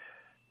now.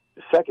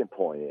 The second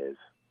point is,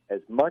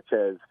 as much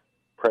as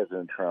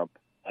President Trump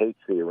hates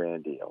the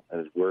Iran deal and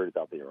is worried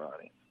about the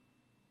Iranians,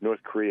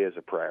 North Korea is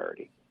a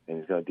priority, and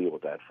he's going to deal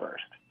with that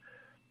first.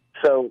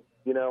 So,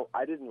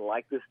 I didn't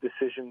like this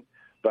decision,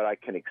 but I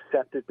can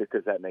accept it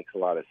because that makes a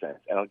lot of sense.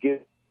 And I'll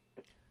give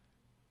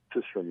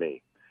this from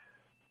me.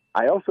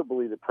 I also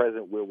believe the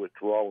president will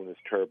withdraw from this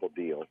terrible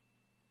deal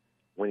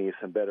when he has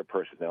some better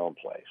personnel in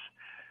place.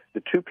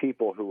 The two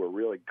people who are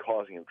really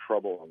causing him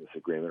trouble on this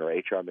agreement are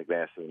H.R.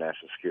 McMaster, the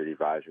National Security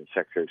Advisor, and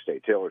Secretary of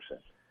State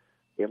Tillerson.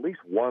 At least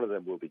one of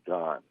them will be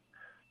gone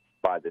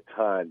by the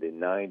time the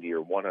 90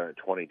 or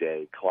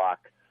 120-day clock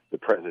the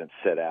president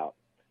set out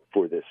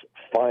for this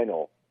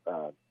final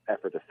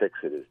effort to fix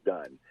it is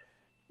done.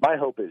 My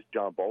hope is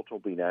John Bolton will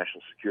be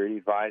National Security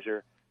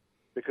Advisor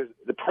because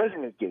the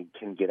president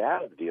can get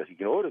out of the deal. He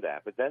can order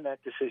that, but then that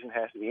decision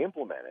has to be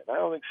implemented. I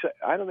don't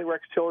think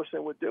Rex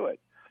Tillerson would do it.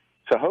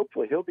 So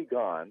hopefully he'll be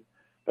gone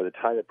by the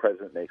time the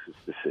president makes his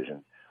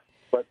decision.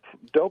 But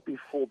don't be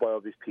fooled by all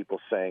these people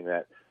saying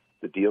that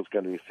the deal's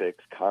going to be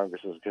fixed,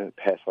 Congress is going to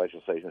pass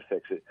legislation to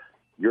fix it,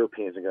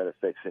 Europeans are going to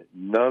fix it.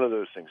 None of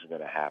those things are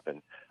going to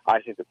happen.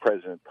 I think the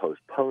president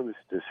postponed this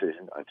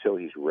decision until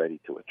he's ready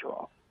to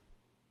withdraw.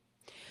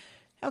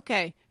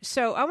 Okay,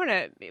 so I want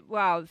to,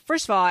 well,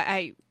 first of all,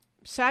 I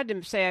sad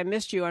to say I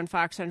missed you on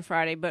Fox on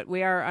Friday, but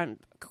we are on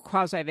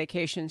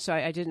quasi-vacation, so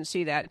I didn't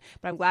see that.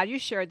 But I'm glad you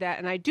shared that.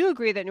 And I do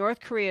agree that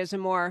North Korea is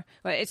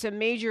it's a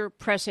major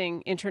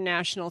pressing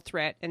international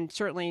threat and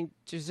certainly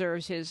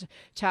deserves his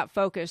top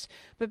focus.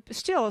 But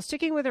still,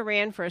 sticking with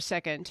Iran for a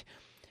second,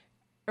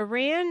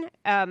 Iran,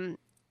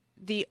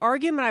 the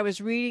argument I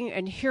was reading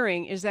and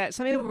hearing is that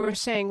some people were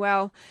saying,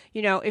 well,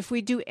 if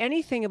we do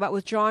anything about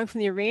withdrawing from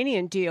the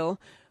Iranian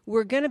deal,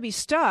 we're going to be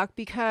stuck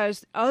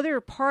because other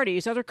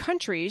parties, other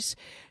countries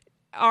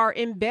are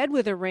in bed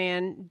with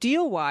Iran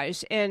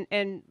deal-wise and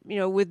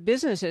with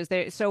businesses.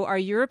 So our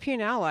European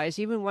allies,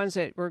 even ones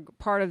that were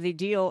part of the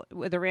deal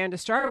with Iran to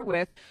start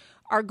with,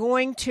 are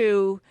going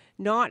to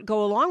not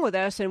go along with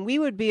us, and we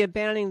would be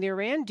abandoning the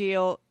Iran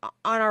deal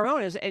on our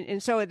own,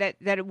 and so that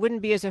it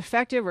wouldn't be as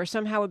effective or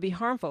somehow would be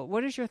harmful.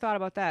 What is your thought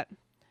about that?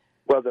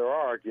 Well, there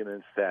are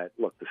arguments that,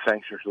 look, the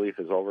sanctions relief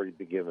has already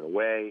been given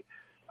away.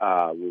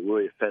 We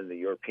really offend the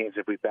Europeans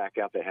if we back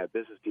out. They have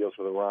business deals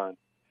with Iran.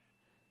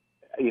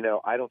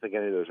 I don't think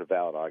any of those are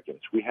valid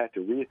arguments. We have to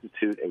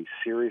reinstitute a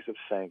series of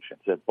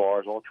sanctions that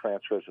bars all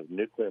transfers of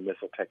nuclear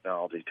missile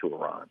technology to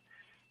Iran.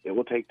 It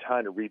will take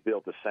time to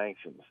rebuild the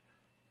sanctions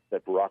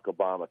that Barack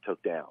Obama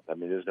took down. I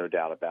mean, there's no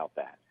doubt about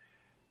that.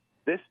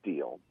 This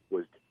deal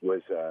was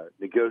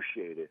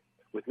negotiated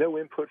with no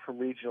input from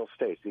regional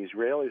states. The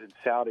Israelis and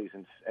Saudis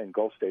and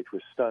Gulf states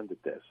were stunned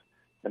at this.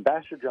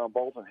 Ambassador John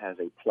Bolton has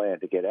a plan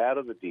to get out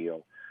of the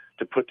deal,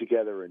 to put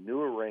together a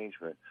new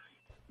arrangement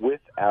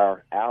with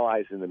our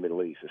allies in the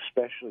Middle East,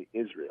 especially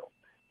Israel.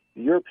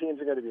 The Europeans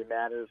are going to be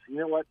mad at us. You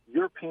know what?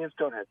 Europeans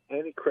don't have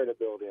any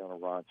credibility on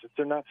Iran since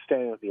they're not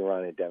standing with the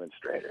Iranian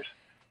demonstrators.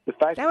 The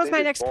fact that was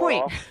my next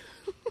point.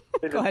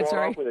 Go ahead,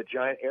 sorry. Off with a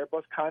giant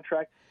Airbus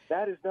contract,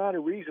 that is not a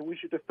reason we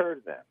should defer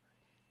to them.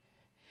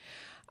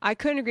 I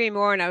couldn't agree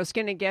more, and I was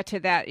going to get to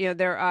that.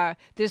 There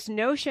this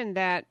notion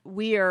that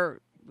we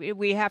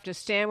have to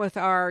stand with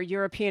our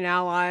European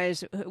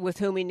allies with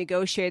whom we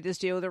negotiate this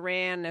deal with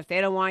Iran. And if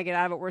they don't want to get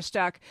out of it, we're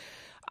stuck.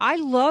 I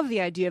love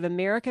the idea of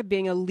America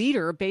being a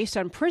leader based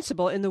on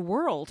principle in the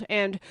world.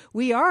 And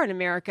we are in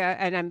America,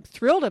 and I'm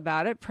thrilled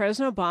about it.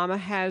 President Obama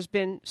has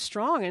been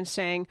strong in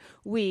saying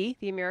we,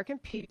 the American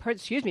people,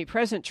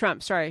 President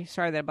Trump, sorry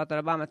about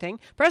that Obama thing.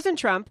 President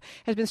Trump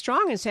has been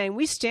strong in saying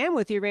we stand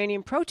with the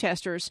Iranian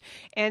protesters,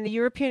 and the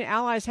European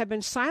allies have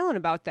been silent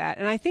about that.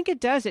 And I think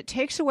it does. It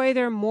takes away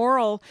their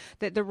moral,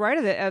 the right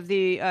of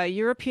the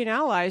European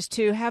allies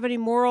to have any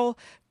moral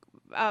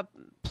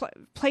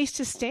place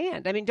to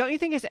stand. I mean, don't you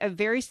think it's a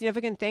very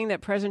significant thing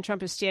that President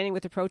Trump is standing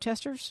with the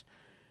protesters?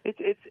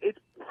 It's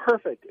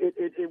perfect.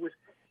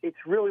 It's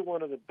really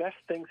one of the best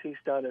things he's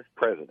done as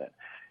president,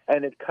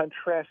 and it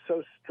contrasts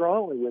so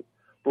strongly with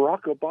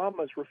Barack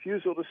Obama's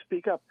refusal to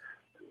speak up.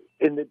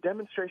 In the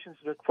demonstrations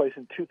that took place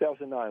in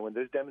 2009, when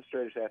those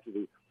demonstrators after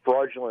the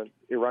fraudulent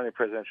Iranian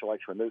presidential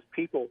election, when those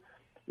people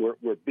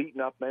were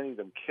beaten up, many of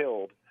them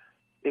killed,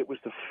 it was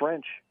the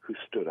French who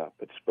stood up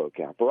and spoke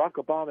out. Barack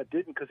Obama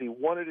didn't because he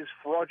wanted his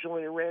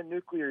fraudulent Iran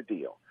nuclear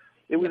deal.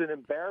 It was an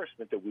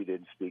embarrassment that we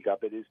didn't speak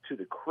up. It is to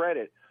the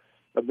credit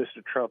of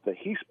Mr. Trump that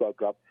he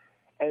spoke up.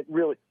 And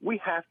really, we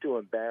have to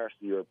embarrass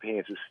the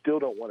Europeans who still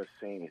don't want to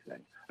say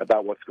anything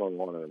about what's going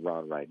on in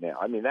Iran right now.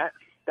 I mean,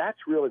 that's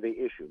really the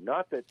issue.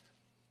 Not that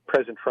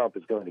President Trump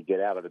is going to get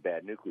out of the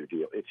bad nuclear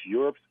deal. It's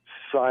Europe's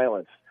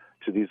silence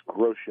to these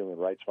gross human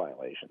rights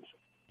violations.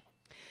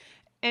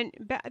 And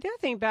the other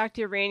thing, back to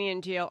the Iranian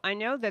deal, I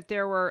know that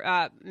there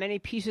were many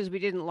pieces we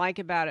didn't like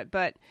about it,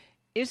 but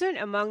isn't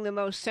among the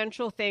most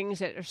central things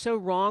that are so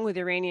wrong with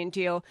the Iranian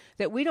deal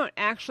that we don't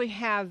actually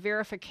have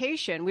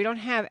verification? We don't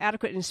have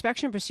adequate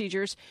inspection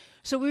procedures,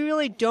 so we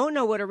really don't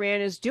know what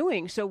Iran is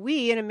doing. So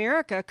we in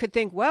America could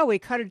think, well, we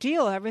cut a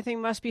deal,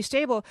 everything must be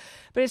stable,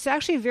 but it's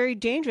actually very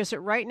dangerous that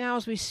right now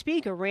as we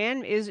speak,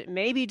 Iran is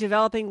maybe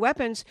developing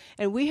weapons,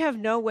 and we have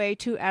no way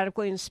to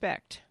adequately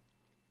inspect.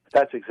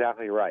 That's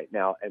exactly right.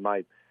 Now, and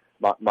my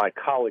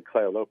colleague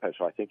Claire Lopez,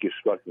 who I think you've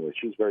spoken with,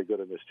 she's very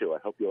good at this too. I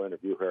hope you'll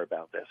interview her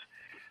about this.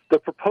 The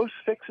proposed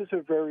fixes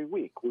are very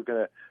weak. We're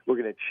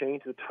gonna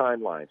change the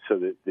timeline so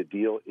that the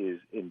deal is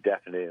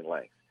indefinite in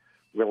length.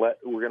 We're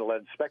gonna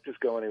let inspectors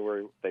go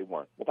anywhere they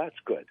want. Well, that's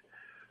good.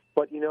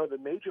 But the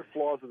major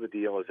flaws of the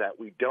deal is that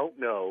we don't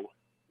know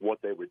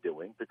what they were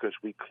doing because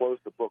we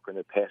closed the book on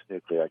their past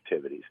nuclear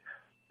activities,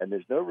 and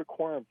there's no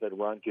requirement that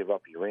Iran give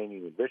up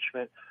uranium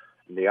enrichment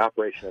and the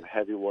operation of a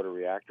heavy water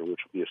reactor, which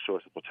will be a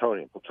source of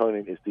plutonium.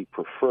 Plutonium is the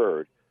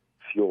preferred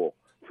fuel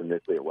for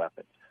nuclear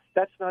weapons.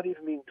 That's not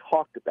even being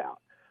talked about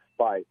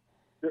by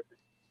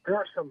there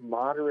are some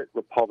moderate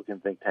Republican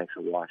think tanks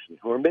in Washington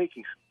who are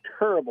making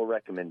terrible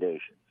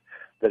recommendations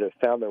that have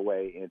found their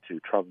way into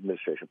Trump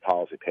administration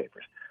policy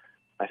papers.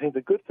 I think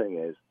the good thing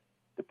is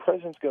the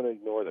president's going to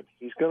ignore them.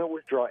 He's going to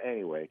withdraw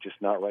anyway, just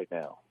not right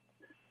now.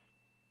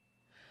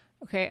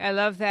 Okay, I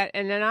love that.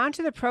 And then on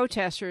to the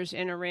protesters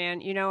in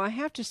Iran. You know, I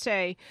have to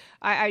say,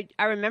 I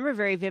remember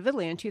very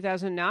vividly in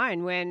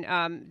 2009 when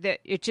that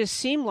it just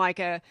seemed like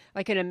an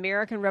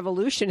American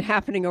revolution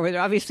happening over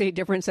there. Obviously, a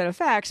different set of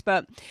facts,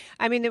 but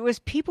I mean, there was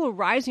people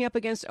rising up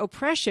against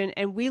oppression,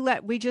 and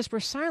we just were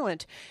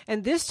silent.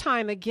 And this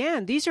time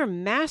again, these are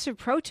massive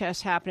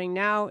protests happening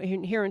now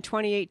here in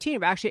 2018.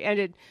 It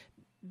actually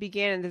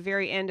began in the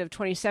very end of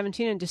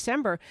 2017 in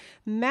December,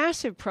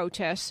 massive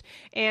protests.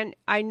 And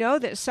I know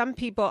that some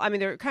people, I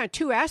mean, there are kind of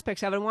two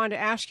aspects of it. I wanted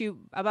to ask you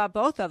about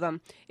both of them.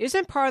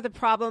 Isn't part of the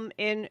problem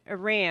in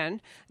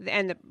Iran,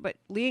 but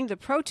leading the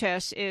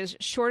protests, is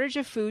shortage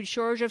of food,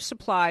 shortage of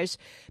supplies,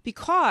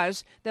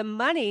 because the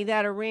money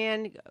that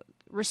Iran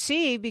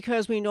received,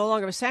 because we no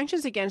longer have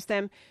sanctions against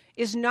them,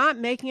 is not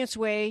making its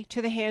way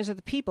to the hands of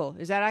the people.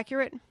 Is that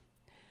accurate?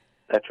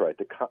 That's right.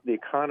 The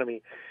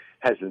economy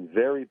has been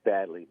very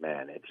badly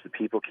managed. The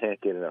people can't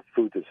get enough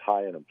food. There's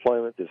high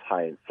unemployment. There's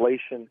high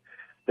inflation.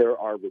 There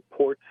are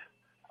reports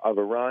of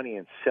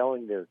Iranians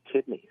selling their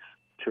kidneys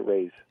to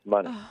raise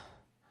money.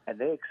 And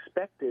they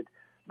expected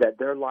that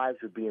their lives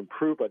would be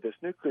improved by this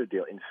nuclear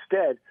deal.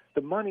 Instead,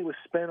 the money was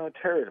spent on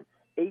terrorism.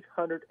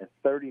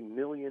 $830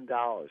 million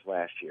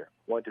last year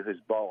went to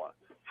Hezbollah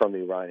from the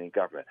Iranian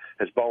government.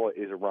 Hezbollah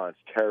is Iran's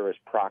terrorist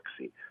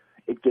proxy.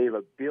 It gave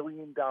 $1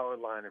 billion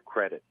line of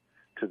credit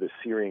to the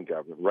Syrian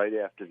government right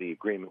after the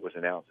agreement was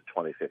announced in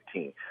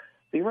 2015.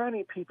 The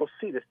Iranian people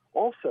see this.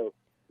 Also,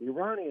 the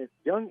Iranians,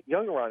 young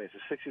Iranians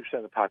are 60%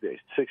 of the population,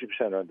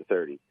 60% are under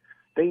 30.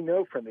 They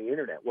know from the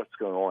internet what's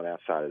going on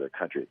outside of their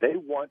country. They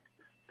want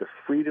the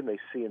freedom they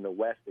see in the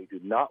West. They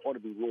do not want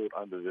to be ruled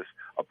under this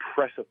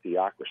oppressive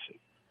theocracy.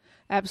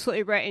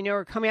 Absolutely right. And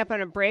we're coming up on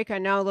a break. I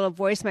know a little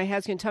voice in my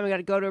head's going to tell me I got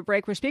to go to a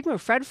break. We're speaking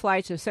with Fred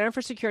Fleitz of Center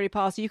for Security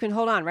Policy. You can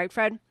hold on, right,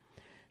 Fred?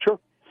 Sure.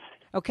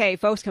 Okay,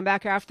 folks, come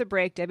back after the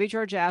break. Debbie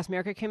George Ass,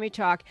 America Can We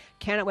Talk.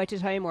 Cannot wait to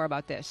tell you more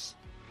about this.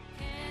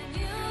 Can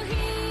you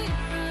hear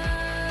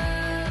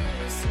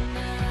us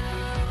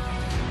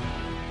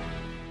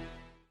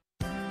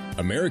now?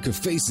 America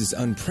faces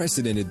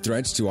unprecedented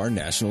threats to our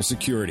national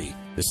security.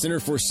 The Center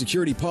for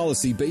Security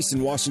Policy, based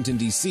in Washington,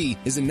 D.C.,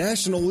 is a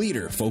national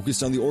leader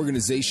focused on the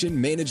organization,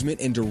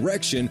 management, and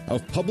direction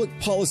of public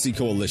policy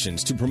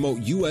coalitions to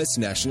promote U.S.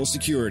 national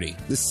security.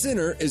 The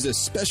Center is a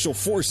special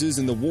forces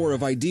in the war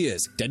of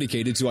ideas,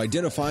 dedicated to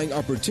identifying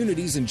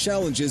opportunities and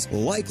challenges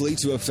likely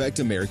to affect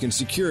American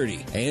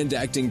security, and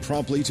acting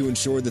promptly to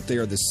ensure that they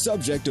are the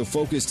subject of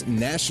focused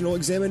national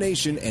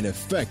examination and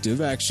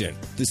effective action.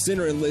 The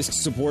Center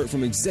enlists support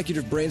from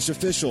executive branch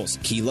officials,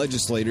 key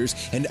legislators,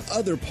 and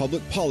other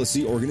public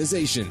policy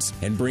organizations,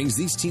 and brings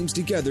these teams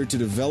together to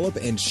develop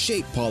and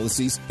shape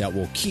policies that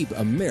will keep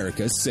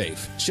America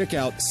safe. Check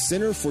out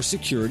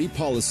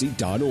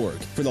centerforsecuritypolicy.org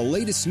for the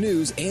latest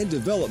news and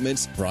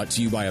developments, brought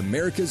to you by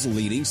America's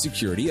leading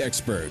security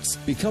experts.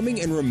 Becoming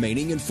and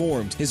remaining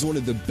informed is one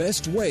of the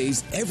best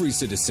ways every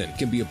citizen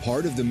can be a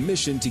part of the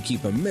mission to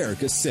keep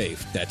America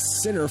safe.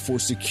 That's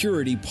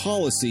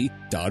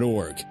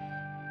centerforsecuritypolicy.org.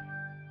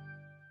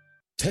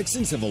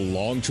 Texans have a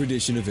long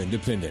tradition of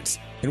independence,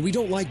 and we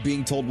don't like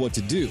being told what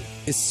to do,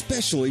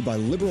 especially by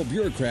liberal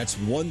bureaucrats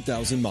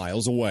 1,000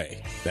 miles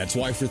away. That's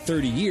why for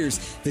 30 years,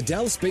 the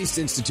Dallas-based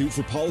Institute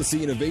for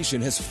Policy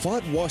Innovation has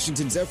fought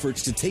Washington's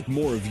efforts to take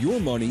more of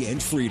your money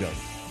and freedom.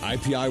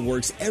 IPI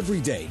works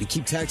every day to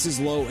keep taxes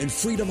low and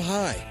freedom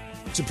high,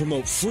 to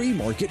promote free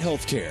market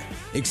healthcare,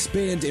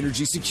 expand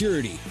energy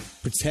security,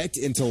 protect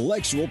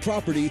intellectual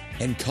property,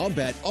 and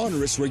combat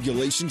onerous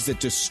regulations that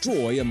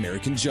destroy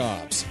American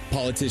jobs.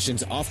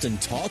 Politicians often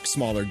talk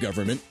smaller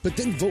government, but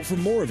then vote for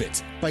more of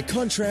it. By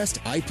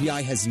contrast,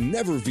 IPI has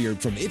never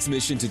veered from its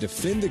mission to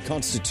defend the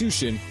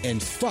Constitution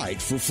and fight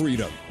for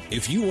freedom.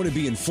 If you want to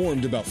be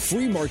informed about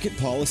free market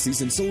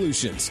policies and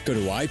solutions, go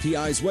to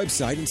IPI's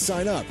website and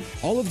sign up.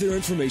 All of their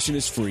information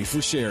is free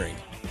for sharing.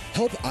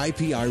 Help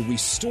IPI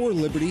restore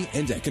liberty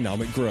and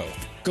economic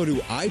growth. Go to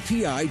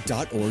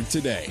IPI.org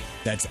today.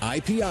 That's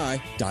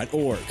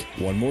IPI.org.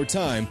 One more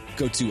time,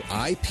 go to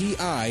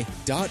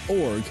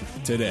IPI.org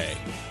today.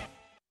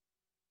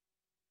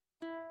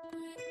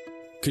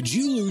 Could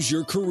you lose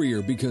your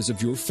career because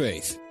of your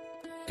faith?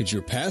 Could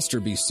your pastor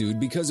be sued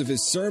because of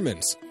his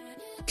sermons?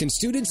 Can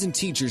students and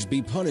teachers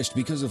be punished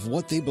because of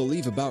what they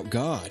believe about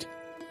God?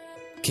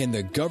 Can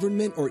the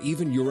government or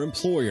even your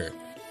employer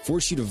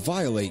force you to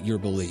violate your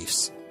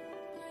beliefs?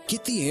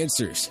 Get the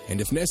answers,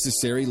 and if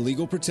necessary,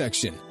 legal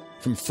protection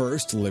from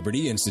First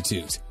Liberty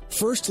Institute.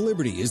 First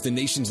Liberty is the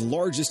nation's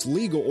largest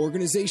legal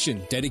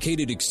organization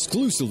dedicated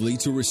exclusively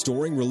to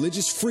restoring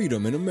religious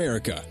freedom in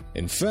America.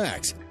 In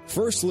fact,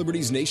 First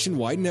Liberty's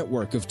nationwide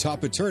network of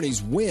top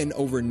attorneys win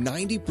over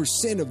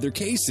 90% of their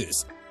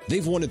cases.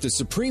 They've won at the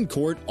Supreme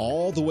Court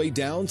all the way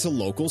down to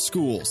local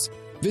schools.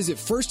 Visit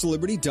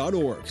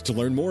firstliberty.org to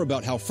learn more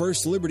about how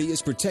First Liberty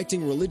is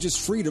protecting religious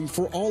freedom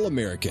for all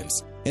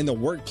Americans in the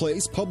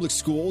workplace, public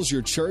schools,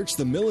 your church,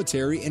 the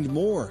military, and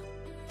more.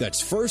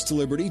 That's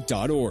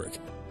firstliberty.org.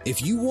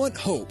 If you want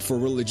hope for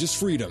religious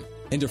freedom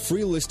and a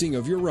free listing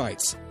of your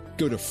rights,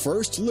 go to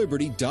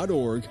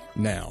firstliberty.org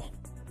now.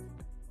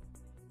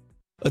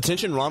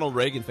 Attention Ronald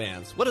Reagan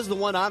fans. What is the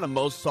one item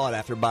most sought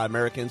after by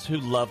Americans who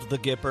loved the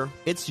Gipper?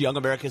 It's Young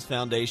America's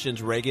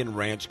Foundation's Reagan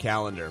Ranch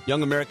Calendar.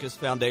 Young America's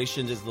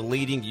Foundation is the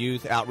leading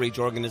youth outreach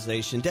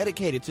organization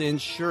dedicated to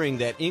ensuring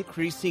that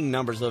increasing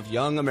numbers of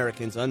young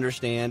Americans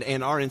understand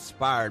and are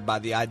inspired by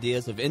the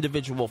ideas of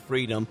individual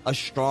freedom, a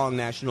strong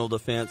national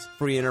defense,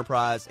 free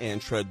enterprise,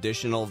 and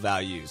traditional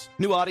values.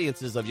 New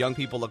audiences of young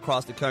people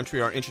across the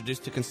country are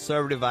introduced to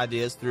conservative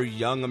ideas through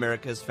Young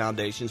America's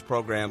Foundation's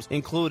programs,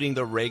 including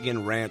the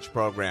Reagan Ranch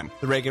program.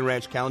 The Reagan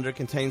Ranch calendar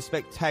contains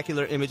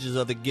spectacular images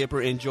of the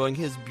Gipper enjoying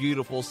his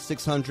beautiful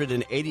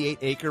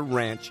 688-acre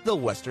ranch, the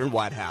Western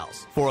White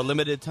House. For a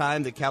limited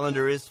time, the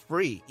calendar is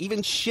free.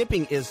 Even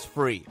shipping is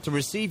free. To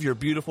receive your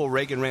beautiful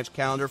Reagan Ranch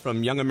calendar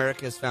from Young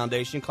America's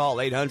Foundation, call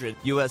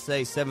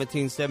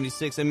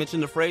 800-USA-1776 and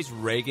mention the phrase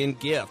Reagan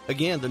Gift.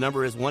 Again, the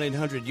number is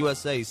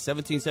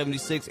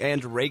 1-800-USA-1776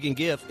 and Reagan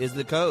Gift is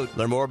the code.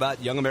 Learn more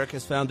about Young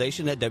America's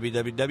Foundation at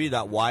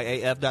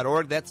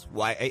www.yaf.org. That's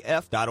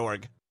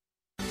yaf.org.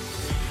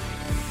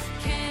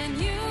 Can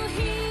you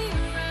hear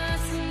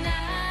us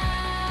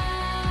now?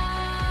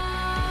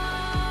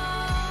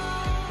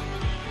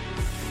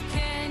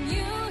 Can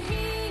you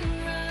hear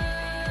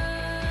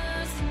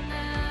us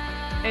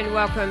now? And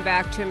welcome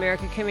back to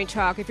America Can We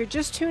Talk. If you're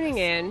just tuning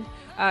in,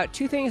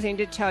 two things I need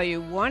to tell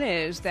you. One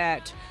is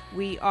that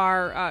we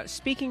are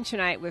speaking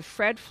tonight with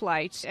Fred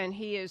Fleitz, and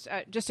he is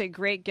just a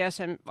great guest.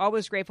 I'm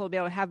always grateful to be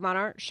able to have him on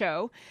our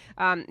show.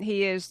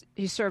 He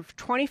served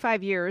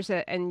 25 years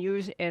in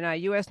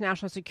U.S.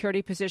 national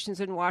security positions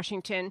in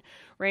Washington,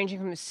 ranging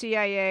from the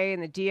CIA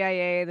and the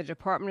DIA, the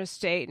Department of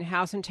State, and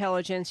House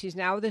Intelligence. He's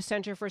now with the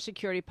Center for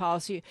Security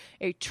Policy,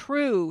 a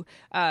true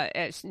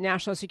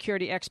national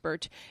security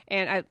expert.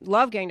 And I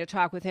love getting to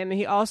talk with him. And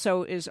he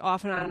also is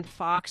often on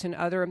Fox and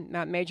other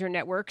major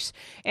networks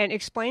and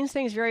explains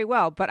things very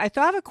well. But I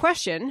thought of a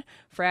question,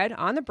 Fred,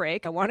 on the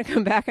break. I want to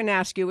come back and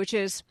ask you, which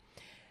is,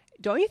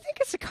 don't you think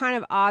it's a kind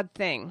of odd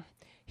thing?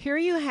 Here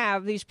you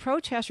have these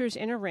protesters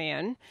in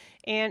Iran,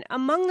 and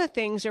among the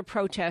things they're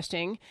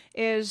protesting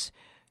is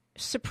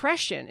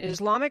suppression,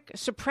 Islamic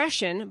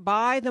suppression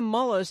by the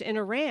mullahs in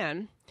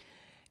Iran,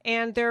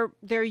 and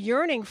they're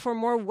yearning for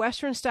more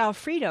Western-style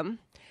freedom.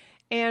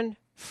 And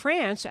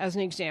France, as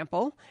an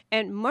example,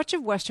 and much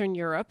of Western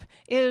Europe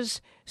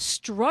is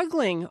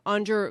struggling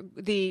under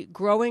the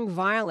growing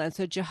violence,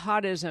 the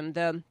jihadism,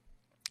 the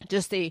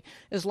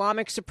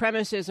Islamic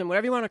supremacism,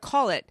 whatever you want to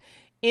call it,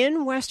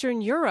 in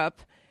Western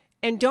Europe.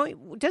 And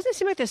doesn't it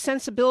seem like the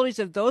sensibilities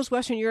of those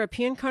Western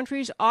European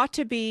countries ought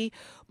to be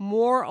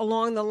more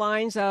along the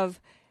lines of,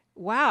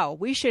 wow,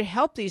 we should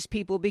help these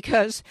people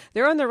because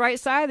they're on the right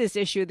side of this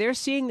issue. They're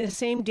seeing the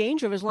same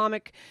danger of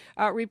Islamic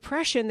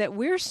repression that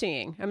we're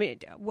seeing. I mean,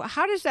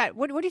 how does that,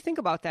 what do you think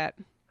about that?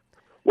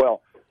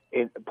 Well,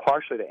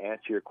 partially to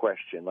answer your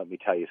question, let me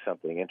tell you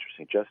something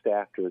interesting. Just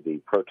after the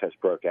protests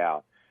broke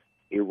out,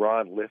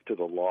 Iran lifted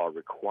a law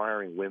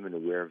requiring women to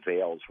wear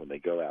veils when they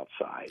go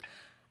outside.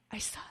 I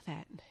saw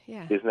that,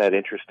 yeah. Isn't that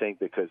interesting?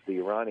 Because the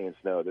Iranians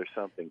know there's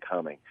something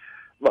coming.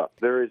 Look,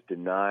 there is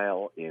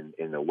denial in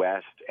the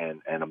West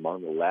and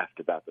among the left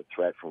about the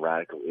threat from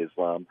radical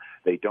Islam.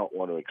 They don't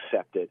want to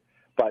accept it.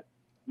 But,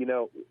 you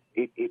know,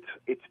 it's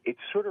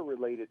sort of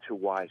related to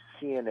why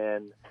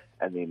CNN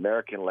and the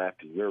American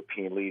left and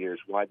European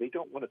leaders, why they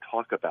don't want to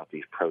talk about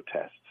these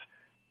protests.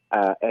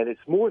 And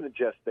it's more than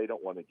just they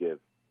don't want to give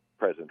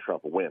President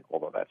Trump a win,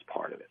 although that's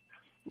part of it.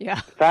 Yeah.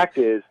 The fact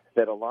is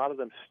that a lot of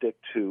them stick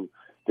to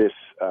this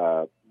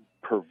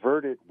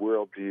perverted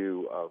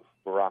worldview of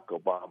Barack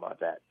Obama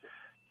that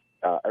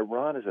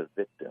Iran is a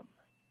victim,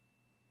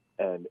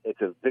 and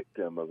it's a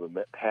victim of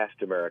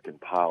past American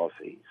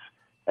policies.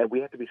 And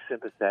we have to be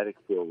sympathetic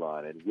to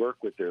Iran and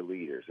work with their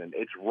leaders. And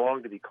it's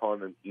wrong to be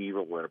calling them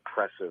evil and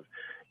oppressive,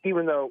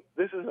 even though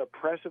this is an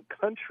oppressive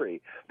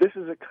country. This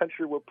is a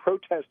country where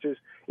protesters,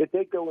 if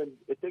they go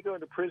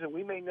into prison,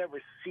 we may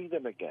never see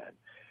them again.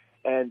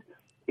 And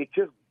it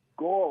just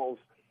galls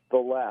the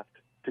left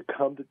to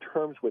come to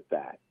terms with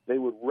that. They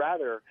would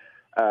rather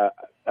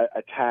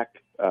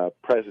attack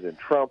President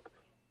Trump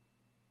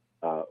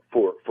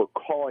for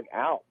calling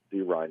out the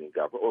Iranian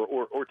government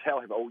or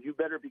tell him, oh, you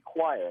better be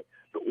quiet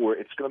or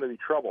it's going to be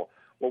trouble.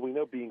 Well, we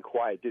know being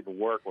quiet didn't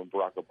work when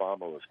Barack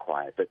Obama was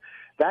quiet, but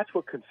that's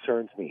what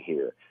concerns me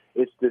here.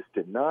 It's this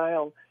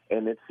denial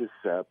and it's this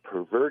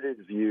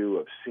perverted view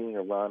of seeing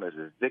Iran as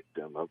a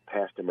victim of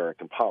past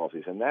American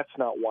policies, and that's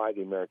not why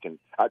the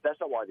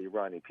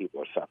Iranian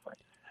people are suffering.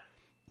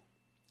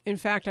 In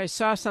fact, I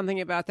saw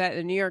something about that.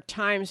 The New York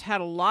Times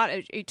had a lot.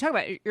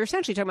 You're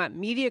essentially talking about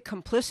media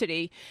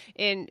complicity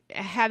in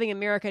having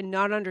America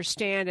not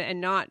understand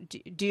and not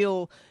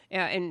deal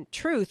in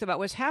truth about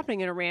what's happening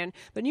in Iran.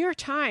 The New York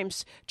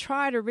Times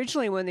tried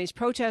originally, when these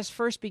protests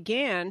first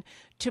began,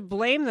 to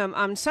blame them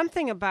on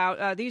something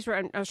about these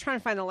were. I was trying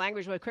to find the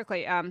language really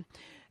quickly.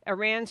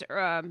 Iran's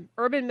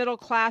urban middle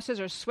classes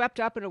are swept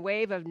up in a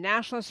wave of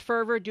nationalist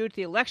fervor due to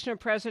the election of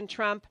President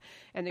Trump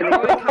and the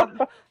growing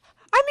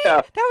I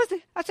mean,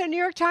 that's a New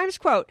York Times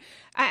quote.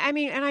 I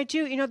mean, and I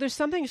do, there's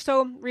something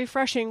so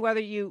refreshing, whether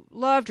you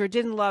loved or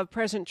didn't love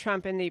President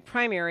Trump in the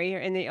primary or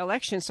in the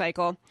election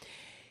cycle.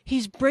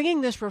 He's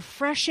bringing this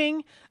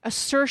refreshing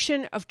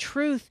assertion of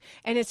truth,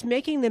 and it's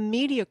making the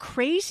media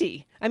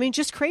crazy. I mean,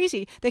 just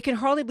crazy. They can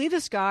hardly believe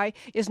this guy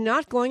is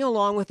not going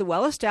along with the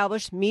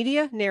well-established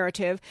media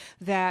narrative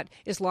that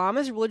Islam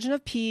is a religion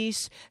of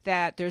peace,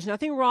 that there's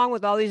nothing wrong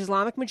with all these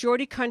Islamic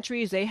majority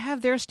countries. They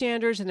have their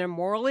standards, and they're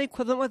morally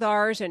equivalent with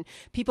ours, and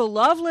people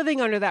love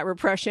living under that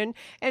repression.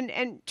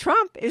 And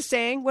Trump is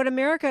saying what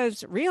America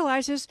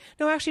realizes,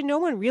 no, actually, no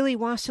one really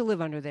wants to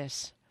live under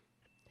this.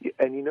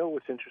 And you know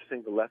what's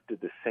interesting? The left did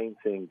the same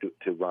thing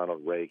to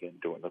Ronald Reagan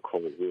during the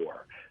Cold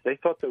War. They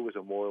thought there was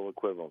a moral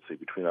equivalency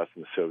between us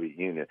and the Soviet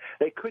Union.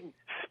 They couldn't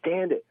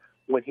stand it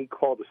when he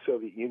called the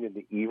Soviet Union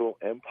the evil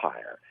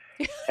empire.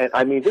 And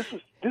I mean, this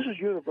was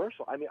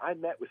universal. I mean, I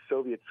met with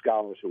Soviet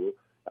scholars who were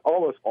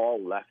almost all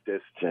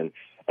leftists, and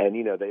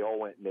they all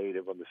went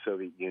native on the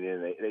Soviet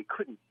Union. They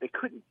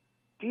couldn't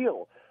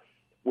deal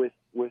with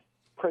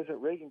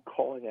President Reagan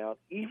calling out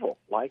evil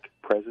like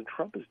President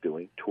Trump is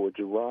doing towards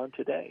Iran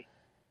today.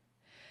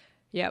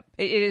 Yep,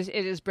 it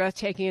is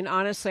breathtaking, and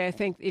honestly, I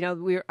think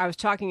I was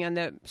talking on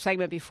the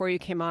segment before you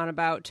came on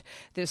about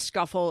this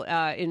scuffle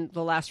in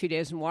the last few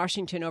days in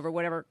Washington over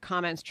whatever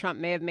comments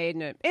Trump may have made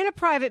in a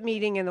private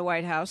meeting in the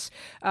White House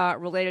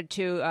related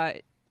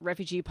to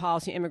refugee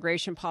policy,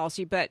 immigration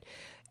policy, but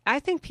I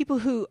think people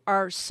who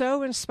are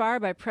so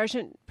inspired by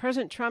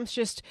President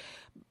Trump's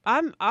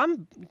I'm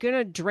going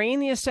to drain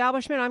the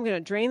establishment, I'm going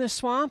to drain the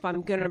swamp,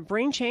 I'm going to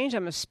bring change,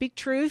 I'm going to speak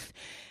truth.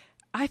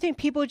 I think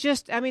people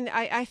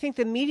I think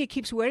the media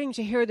keeps waiting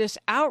to hear this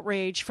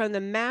outrage from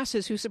the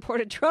masses who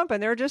supported Trump,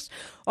 and they're just,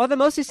 all they're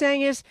mostly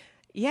saying is,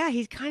 yeah,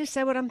 he kind of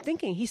said what I'm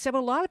thinking. He said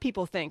what a lot of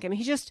people think. I mean,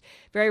 he's just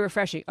very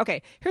refreshing.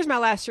 Okay, here's my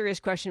last serious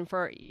question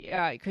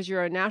because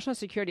you're a national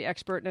security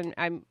expert, and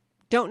I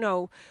don't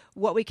know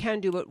what we can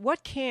do, but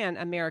what can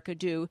America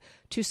do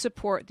to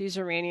support these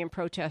Iranian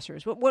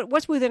protesters?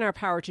 What's within our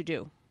power to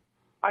do?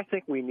 I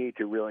think we need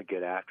to really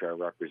get after our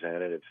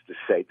representatives to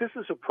say, this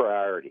is a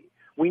priority.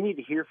 We need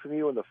to hear from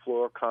you on the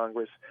floor of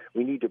Congress.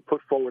 We need to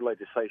put forward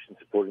legislation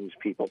supporting these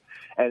people.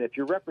 And if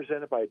you're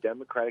represented by a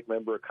Democratic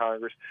member of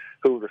Congress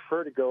who would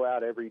prefer to go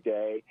out every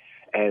day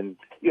and,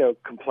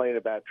 complain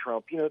about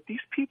Trump, these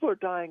people are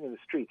dying in the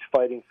streets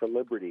fighting for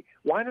liberty.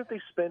 Why don't they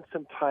spend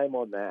some time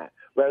on that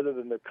rather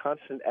than their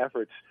constant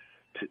efforts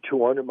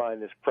to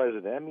undermine this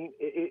president? I mean,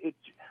 it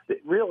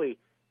really,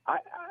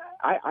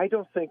 I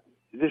don't think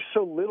there's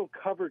so little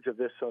coverage of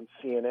this on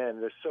CNN.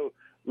 There's so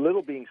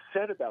little being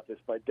said about this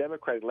by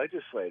Democratic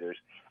legislators.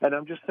 And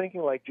I'm just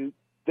thinking, do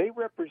they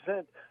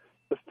represent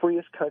the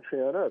freest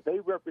country on earth? They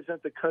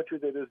represent the country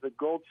that is the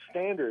gold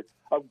standard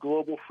of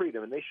global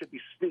freedom, and they should be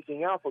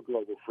speaking out for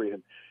global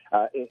freedom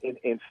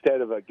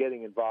instead of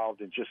getting involved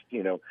in just,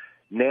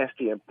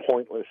 nasty and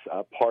pointless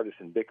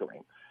partisan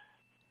bickering.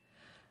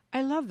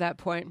 I love that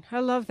point. I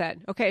love that.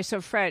 Okay, so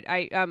Fred,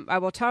 I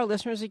will tell our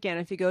listeners again,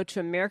 if you go to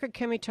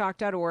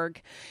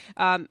americacanwetalk.org,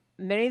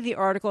 many of the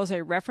articles I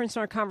referenced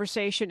in our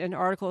conversation and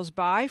articles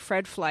by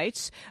Fred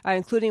Fleitz,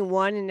 including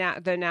one in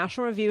the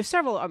National Review,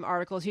 several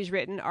articles he's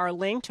written are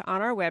linked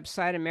on our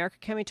website,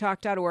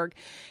 americacanwetalk.org.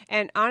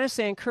 And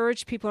honestly, I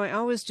encourage people, I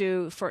always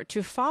do,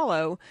 to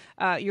follow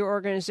your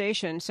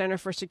organization,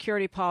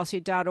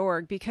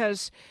 centerforsecuritypolicy.org,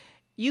 because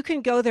you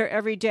can go there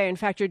every day. In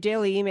fact, your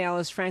daily email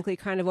is frankly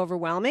kind of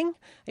overwhelming.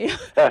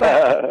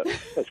 But,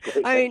 That's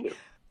great. I mean,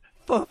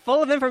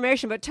 full of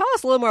information. But tell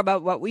us a little more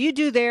about what you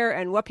do there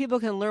and what people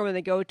can learn when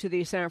they go to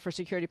the Center for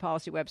Security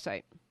Policy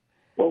website.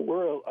 Well,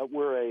 we're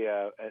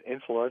an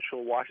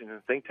influential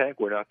Washington think tank.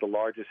 We're not the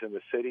largest in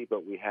the city,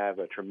 but we have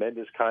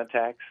tremendous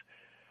contacts.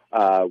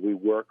 We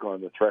work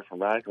on the threat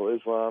from radical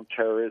Islam,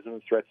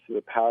 terrorism, threats to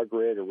the power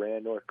grid,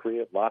 Iran, North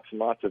Korea, lots and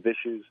lots of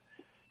issues.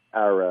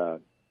 Our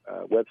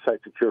website,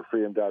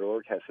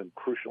 securefreedom.org, has some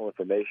crucial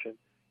information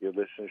your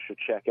listeners should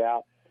check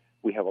out.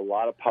 We have a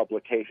lot of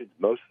publications.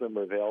 Most of them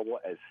are available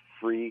as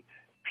free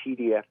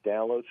PDF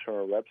downloads from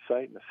our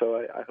website. And so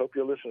I hope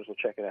your listeners will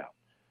check it out.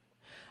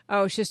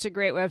 Oh, it's just a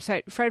great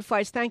website. Fred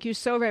Fleitz, thank you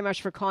so very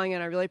much for calling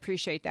in. I really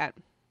appreciate that.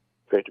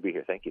 Great to be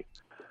here. Thank you.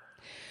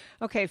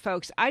 Okay,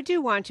 folks, I do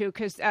want to,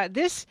 because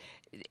this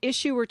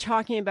issue we're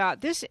talking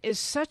about, this is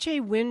such a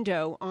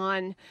window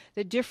on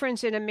the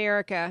difference in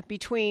America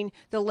between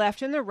the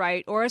left and the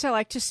right, or as I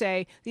like to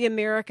say, the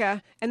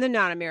America and the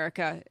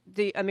non-America,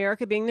 the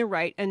America being the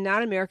right and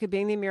not America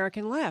being the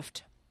American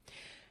left.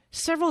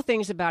 Several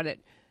things about it.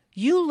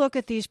 You look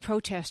at these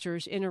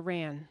protesters in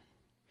Iran.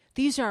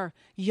 These are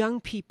young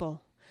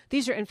people.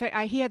 These are, in fact,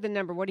 he had the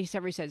number, what he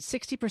said,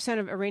 60%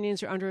 of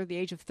Iranians are under the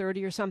age of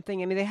 30 or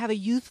something. I mean, they have a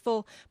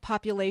youthful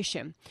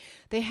population.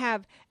 They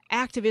have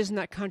activism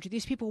in that country.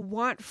 These people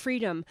want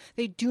freedom.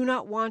 They do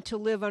not want to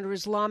live under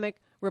Islamic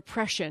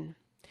repression.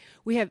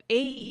 We have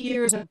 8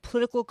 years of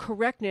political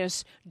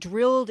correctness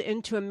drilled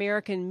into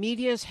American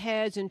media's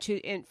heads,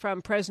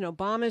 from President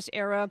Obama's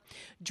era,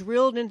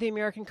 drilled into the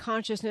American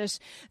consciousness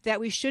that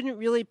we shouldn't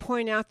really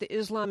point out that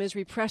Islam is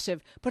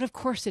repressive. But of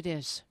course it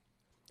is.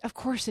 Of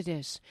course it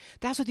is.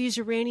 That's what these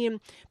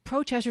Iranian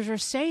protesters are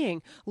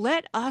saying.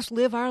 Let us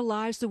live our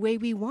lives the way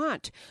we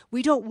want.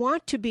 We don't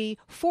want to be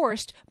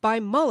forced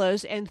by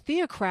mullahs and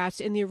theocrats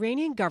in the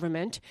Iranian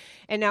government.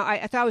 And now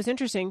I thought it was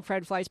interesting,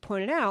 Fred Fleitz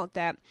pointed out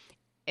that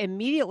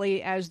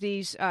immediately as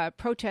these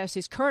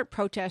current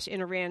protests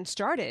in Iran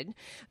started,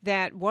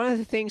 that one of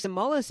the things the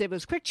mullahs did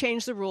was quick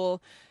change the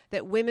rule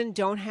that women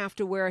don't have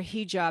to wear a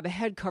hijab, a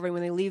head covering,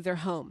 when they leave their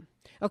home.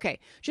 Okay,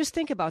 just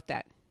think about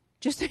that.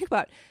 Just think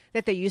about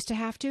that they used to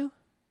have to.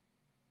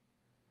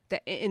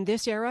 That in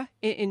this era,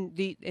 in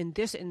the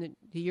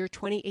year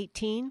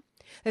 2018,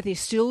 that they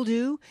still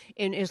do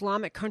in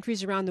Islamic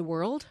countries around the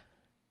world.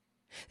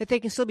 That they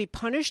can still be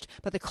punished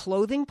by the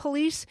clothing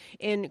police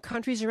in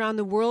countries around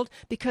the world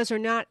because they're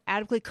not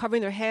adequately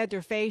covering their head,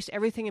 their face,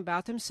 everything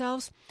about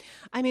themselves.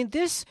 I mean,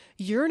 this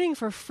yearning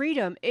for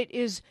freedom, it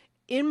is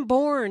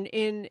inborn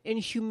in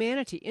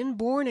humanity,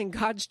 inborn in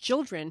God's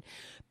children.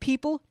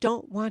 People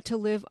don't want to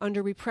live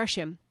under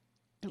repression.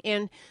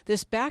 And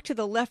this back to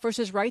the left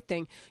versus right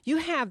thing, you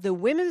have the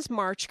Women's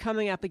March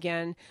coming up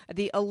again,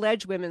 the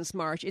alleged Women's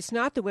March. It's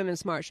not the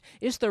Women's March.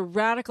 It's the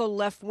radical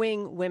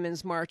left-wing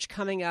Women's March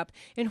coming up,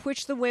 in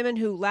which the women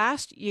who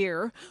last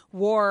year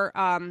wore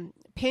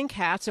pink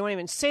hats, I won't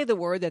even say the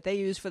word that they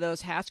use for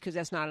those hats because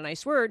that's not a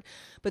nice word,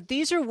 but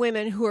these are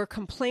women who are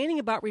complaining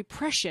about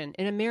repression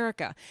in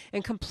America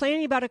and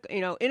complaining about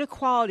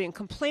inequality and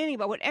complaining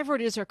about whatever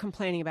it is they're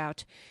complaining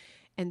about.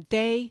 And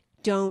they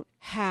don't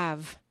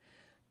have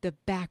the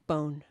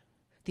backbone,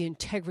 the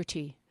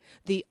integrity,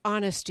 the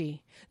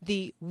honesty,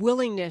 the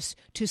willingness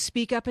to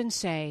speak up and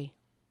say,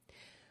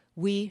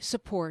 we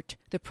support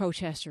the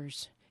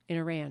protesters in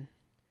Iran.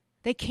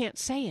 They can't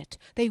say it.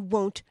 They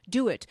won't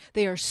do it.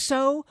 They are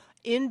so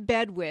in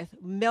bed with,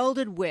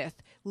 melded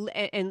with,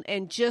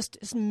 and just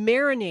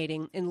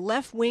marinating in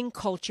left-wing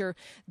culture,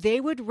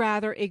 they would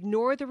rather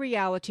ignore the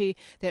reality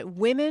that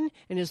women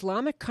in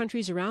Islamic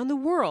countries around the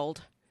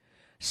world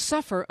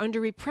suffer under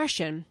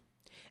repression,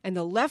 and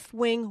the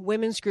left-wing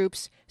women's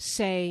groups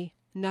say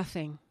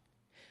nothing.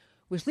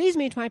 Which leads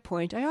me to my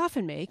point I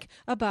often make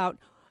about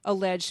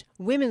alleged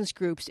women's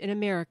groups in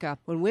America.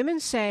 When women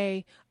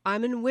say,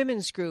 I'm in a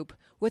women's group,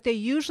 what they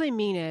usually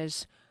mean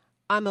is,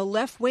 I'm a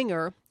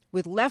left-winger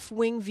with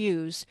left-wing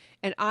views,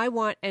 and I'm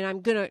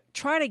going to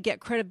try to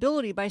get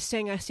credibility by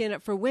saying I stand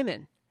up for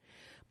women.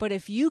 But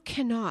if you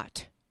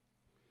cannot,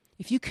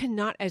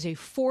 as a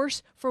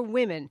force for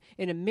women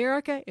in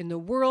America, in the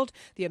world,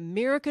 the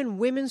American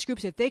women's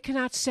groups, if they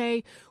cannot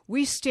say,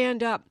 we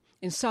stand up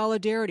in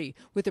solidarity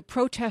with the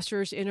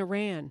protesters in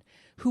Iran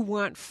who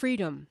want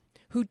freedom,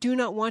 who do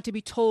not want to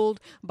be told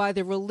by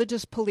the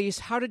religious police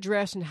how to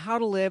dress and how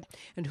to live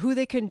and who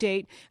they can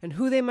date and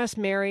who they must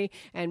marry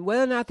and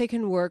whether or not they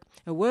can work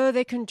and whether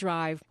they can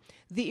drive.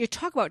 You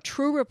talk about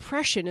true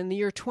repression in the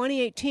year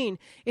 2018,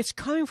 it's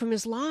coming from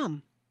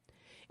Islam.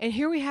 And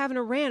here we have in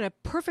Iran a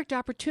perfect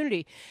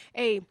opportunity,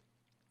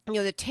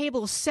 the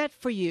table set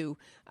for you,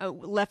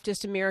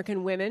 leftist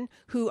American women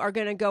who are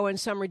going to go in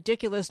some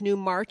ridiculous new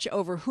march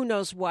over who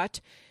knows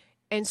what,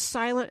 and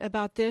silent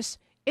about this.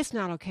 It's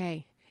not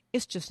okay.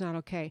 It's just not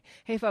okay.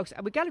 Hey, folks,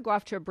 we got to go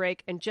off to a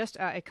break in just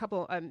a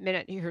couple of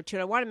minutes here, too.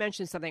 And I want to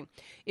mention something.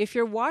 If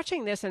you're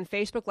watching this on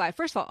Facebook Live,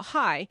 first of all,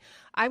 hi.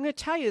 I'm going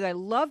to tell you that I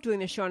love doing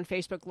the show on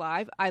Facebook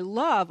Live. I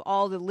love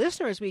all the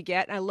listeners we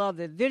get. I love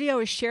the video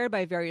is shared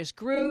by various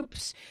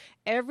groups.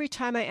 Every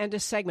time I end a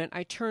segment,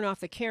 I turn off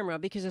the camera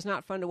because it's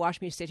not fun to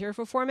watch me sit here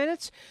for 4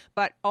 minutes.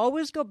 But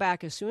always go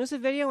back, as soon as the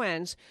video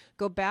ends,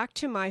 go back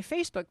to my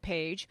Facebook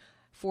page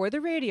for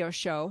the radio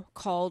show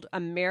called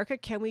America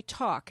Can We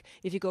Talk.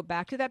 If you go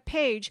back to that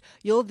page,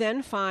 you'll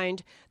then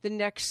find the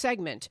next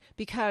segment,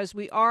 because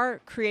we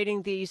are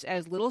creating these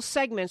as little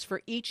segments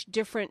for each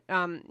different,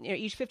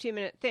 each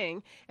 15-minute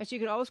thing. And so you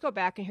can always go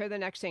back and hear the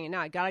next thing. And now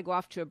I got to go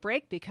off to a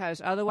break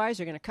because otherwise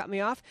they're going to cut me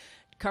off.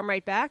 Come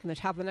right back in the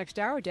top of the next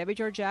hour. Debbie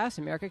George Ass,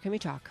 America Can We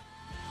Talk.